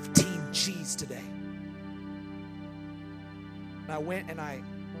giving 15 G's today. And I went and I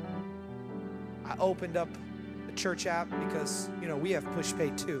opened up the church app because, you know, we have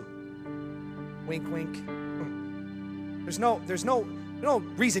PushPay too. Wink, wink. There's no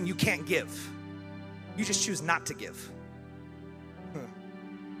reason you can't give. You just choose not to give.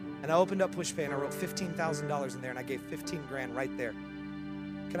 And I opened up PushPay and I wrote $15,000 in there and I gave 15 grand right there.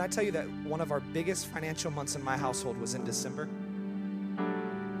 Can I tell you that one of our biggest financial months in my household was in December?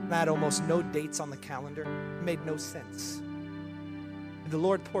 And I had almost no dates on the calendar. It made no sense. And the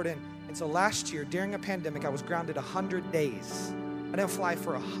Lord poured in. And so last year, during a pandemic, I was grounded 100 days. I didn't fly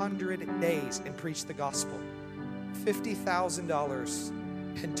for 100 days and preach the gospel.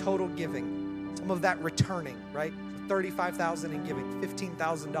 $50,000 in total giving. Some of that returning, right? $35,000 in giving,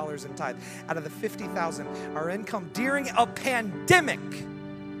 $15,000 in tithe. Out of the $50,000, our income during a pandemic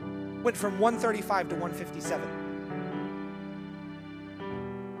went from $135 to $157.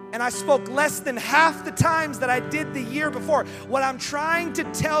 And I spoke less than half the times that I did the year before. What I'm trying to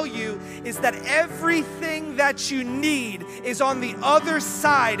tell you is that everything that you need is on the other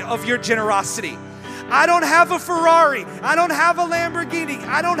side of your generosity. I don't have a Ferrari. I don't have a Lamborghini.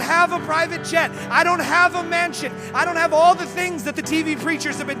 I don't have a private jet. I don't have a mansion. I don't have all the things that the TV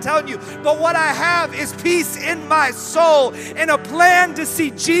preachers have been telling you. But what I have is peace in my soul and a plan to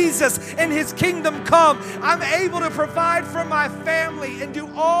see Jesus and His kingdom come. I'm able to provide for my family and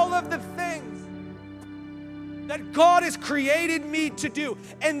do all of the things that God has created me to do.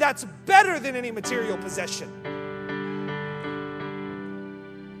 And that's better than any material possession.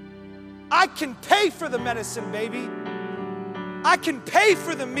 I can pay for the medicine, baby. I can pay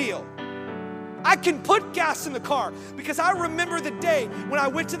for the meal. I can put gas in the car because I remember the day when I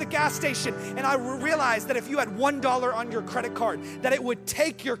went to the gas station and I realized that if you had $1 on your credit card, that it would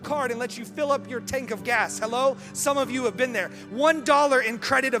take your card and let you fill up your tank of gas. Hello? Some of you have been there. $1 in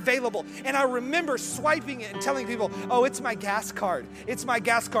credit available. And I remember swiping it and telling people, oh, it's my gas card. It's my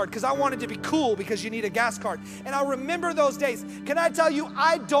gas card, because I wanted to be cool because you need a gas card. And I remember those days. Can I tell you,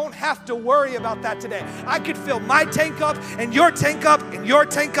 I don't have to worry about that today. I could fill my tank up and your tank up and your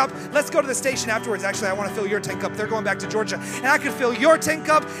tank up. Let's go to the station afterwards. Actually, I want to fill your tank up. They're going back to Georgia. And I could fill your tank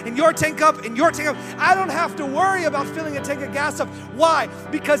up and your tank up and your tank up. I don't have to worry about filling a tank of gas up. Why?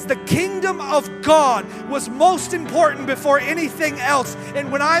 Because the kingdom of God was most important before anything else.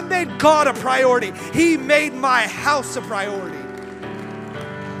 And when I made God a priority, He made my house a priority.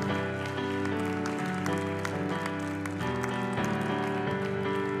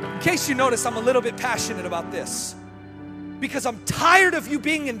 In case you notice, I'm a little bit passionate about this because I'm tired of you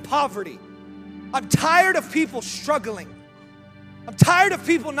being in poverty. I'm tired of people struggling. I'm tired of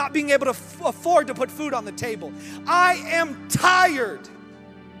people not being able to afford to put food on the table. I am tired.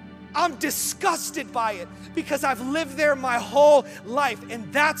 I'm disgusted by it because I've lived there my whole life,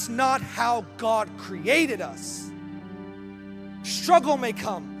 and that's not how God created us. Struggle may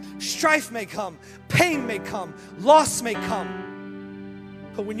come, strife may come, pain may come, loss may come.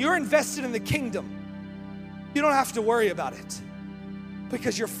 But when you're invested in the kingdom, you don't have to worry about it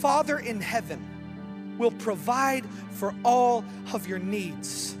because your Father in heaven will provide for all of your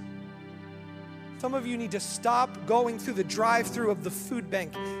needs. Some of you need to stop going through the drive-through of the food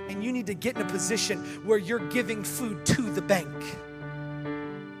bank, and you need to get in a position where you're giving food to the bank.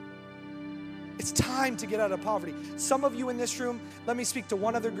 It's time to get out of poverty. Some of you in this room, let me speak to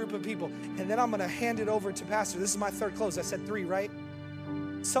one other group of people, and then I'm going to hand it over to Pastor. This is my third close. I said 3, right?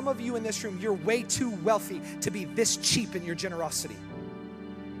 Some of you in this room, you're way too wealthy to be this cheap in your generosity.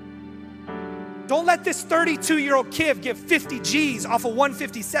 Don't let this 32-year-old kid give 50 G's off of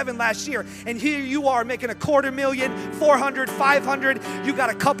 157 last year, and here you are making $250,000, 400, 500. You got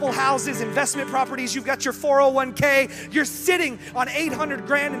a couple houses, investment properties. You've got your 401k. You're sitting on 800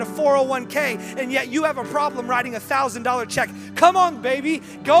 grand in a 401k, and yet you have a problem writing a $1,000 check. Come on, baby.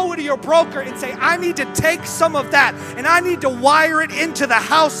 Go to your broker and say, I need to take some of that, and I need to wire it into the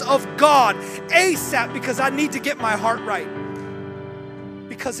house of God ASAP because I need to get my heart right.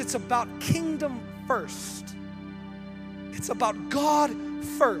 Because it's about kingdom first. It's about God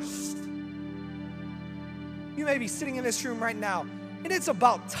first. You may be sitting in this room right now, and it's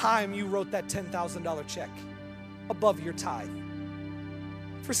about time you wrote that $10,000 check above your tithe.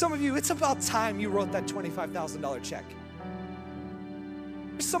 For some of you, it's about time you wrote that $25,000 check.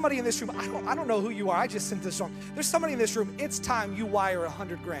 There's somebody in this room, I don't know who you are, I just sent this song. There's somebody in this room, it's time you wire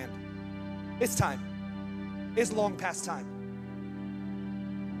 100 grand. It's time. It's long past time.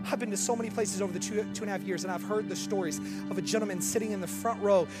 I've been to so many places over the two and a half years, and I've heard the stories of a gentleman sitting in the front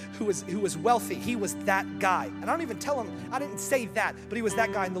row who was wealthy. He was that guy. And I don't even tell him, I didn't say that, but he was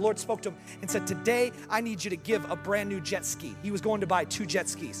that guy. And the Lord spoke to him and said, today I need you to give a brand new jet ski. He was going to buy 2 jet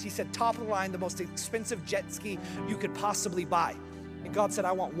skis. He said, top of the line, the most expensive jet ski you could possibly buy. And God said,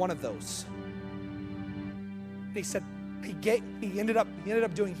 I want one of those. And he said, he gave.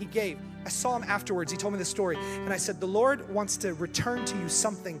 I saw him afterwards. He told me this story. And I said, the Lord wants to return to you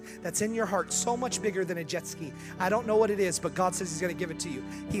something that's in your heart so much bigger than a jet ski. I don't know what it is, but God says He's going to give it to you.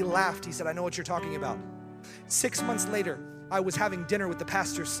 He laughed. He said, I know what you're talking about. 6 months later, I was having dinner with the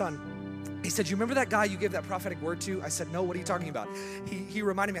pastor's son. He said, you remember that guy you gave that prophetic word to? I said, no, what are you talking about? He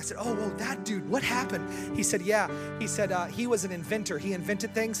reminded me. I said, oh, that dude, what happened? He said, yeah. He said, he was an inventor. He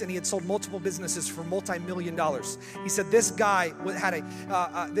invented things, and he had sold multiple businesses for multi-million dollars. He said, this guy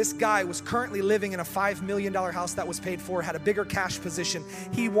was currently living in a $5 million house that was paid for, had a bigger cash position.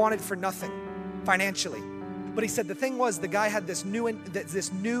 He wanted for nothing financially. But he said the thing was, the guy had this new thing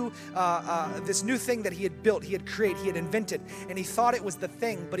that he had built, he had created, he had invented, and he thought it was the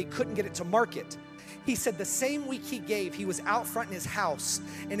thing, but he couldn't get it to market. He said the same week he gave, he was out front in his house,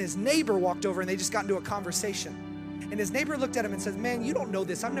 and his neighbor walked over, and they just got into a conversation. And his neighbor looked at him and said, man, you don't know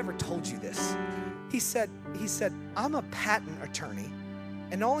this. I've never told you this. He said, I'm a patent attorney.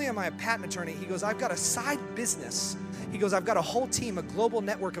 And not only am I a patent attorney, he goes, I've got a side business. He goes, I've got a whole team, a global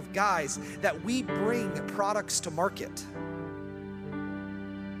network of guys that we bring products to market.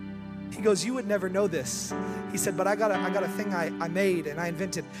 He goes, you would never know this. He said, but I got a thing I made and I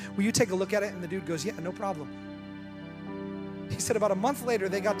invented. Will you take a look at it? And the dude goes, yeah, no problem. He said about a month later,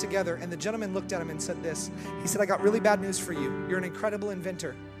 they got together, and the gentleman looked at him and said this. He said, I got really bad news for you. You're an incredible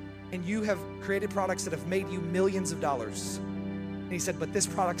inventor, and you have created products that have made you millions of dollars. And he said, but this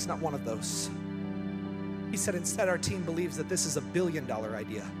product's not one of those. He said, instead, our team believes that this is $1 billion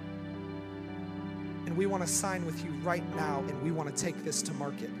idea. and we want to sign with you right now, and we want to take this to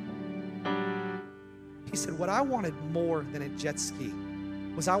market. He said, what I wanted more than a jet ski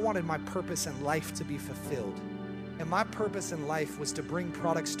was I wanted my purpose in life to be fulfilled. And my purpose in life was to bring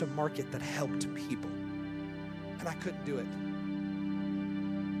products to market that helped people. And I couldn't do it.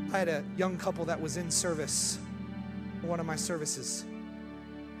 I had a young couple that was in service, one of my services,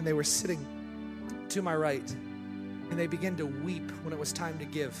 and they were sitting to my right, and they began to weep when it was time to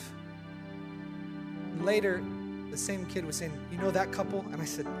give. And later, the same kid was saying, you know that couple? And I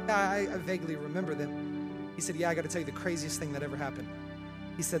said, yeah, I vaguely remember them. He said, yeah, I got to tell you the craziest thing that ever happened.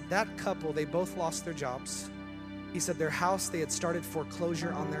 He said, that couple, they both lost their jobs. He said their house, they had started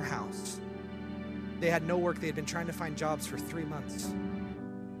foreclosure on their house. They had no work. They had been trying to find jobs for 3 months.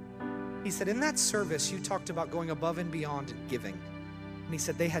 He said, in that service, you talked about going above and beyond and giving. And he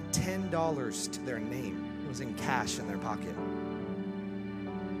said they had $10 to their name. It was in cash in their pocket.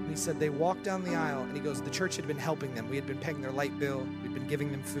 And he said they walked down the aisle, and he goes, the church had been helping them. We had been paying their light bill. We'd been giving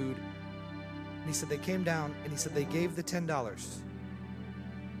them food. And he said they came down, and he said they gave the $10.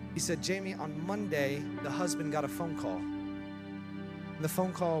 He said, Jamie, on Monday, the husband got a phone call. And the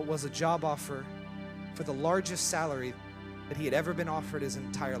phone call was a job offer for the largest salary that he had ever been offered his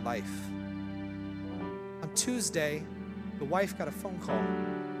entire life. On Tuesday, the wife got a phone call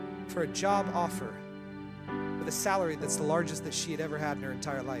for a job offer with a salary that's the largest that she had ever had in her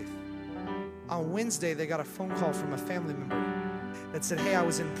entire life. On Wednesday, they got a phone call from a family member that said, hey, I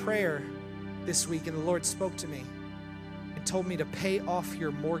was in prayer this week and the Lord spoke to me and told me to pay off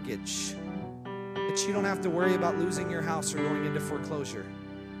your mortgage, that you don't have to worry about losing your house or going into foreclosure.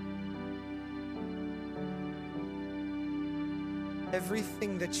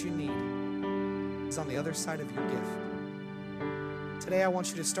 Everything that you need is on the other side of your gift. Today, I want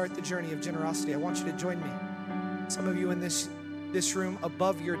you to start the journey of generosity. I want you to join me. Some of you in this room,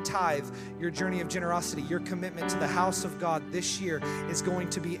 above your tithe, your journey of generosity, your commitment to the house of God this year is going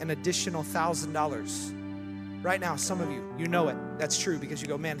to be an additional $1,000. Right now, some of you, you know it. That's true because you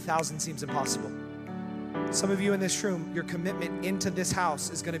go, man, 1,000 seems impossible. Some of you in this room, your commitment into this house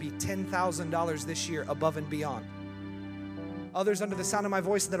is going to be $10,000 this year above and beyond. Others under the sound of my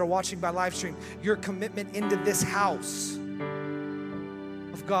voice that are watching by live stream, your commitment into this house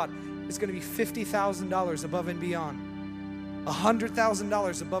of God is going to be $50,000 above and beyond,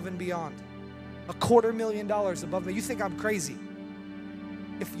 $100,000 above and beyond, $250,000 above me. You think I'm crazy?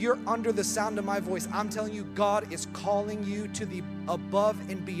 If you're under the sound of my voice, I'm telling you, God is calling you to the above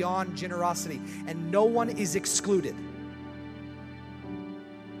and beyond generosity, and no one is excluded.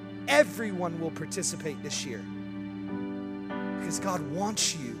 Everyone will participate this year because God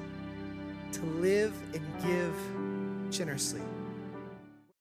wants you to live and give generously.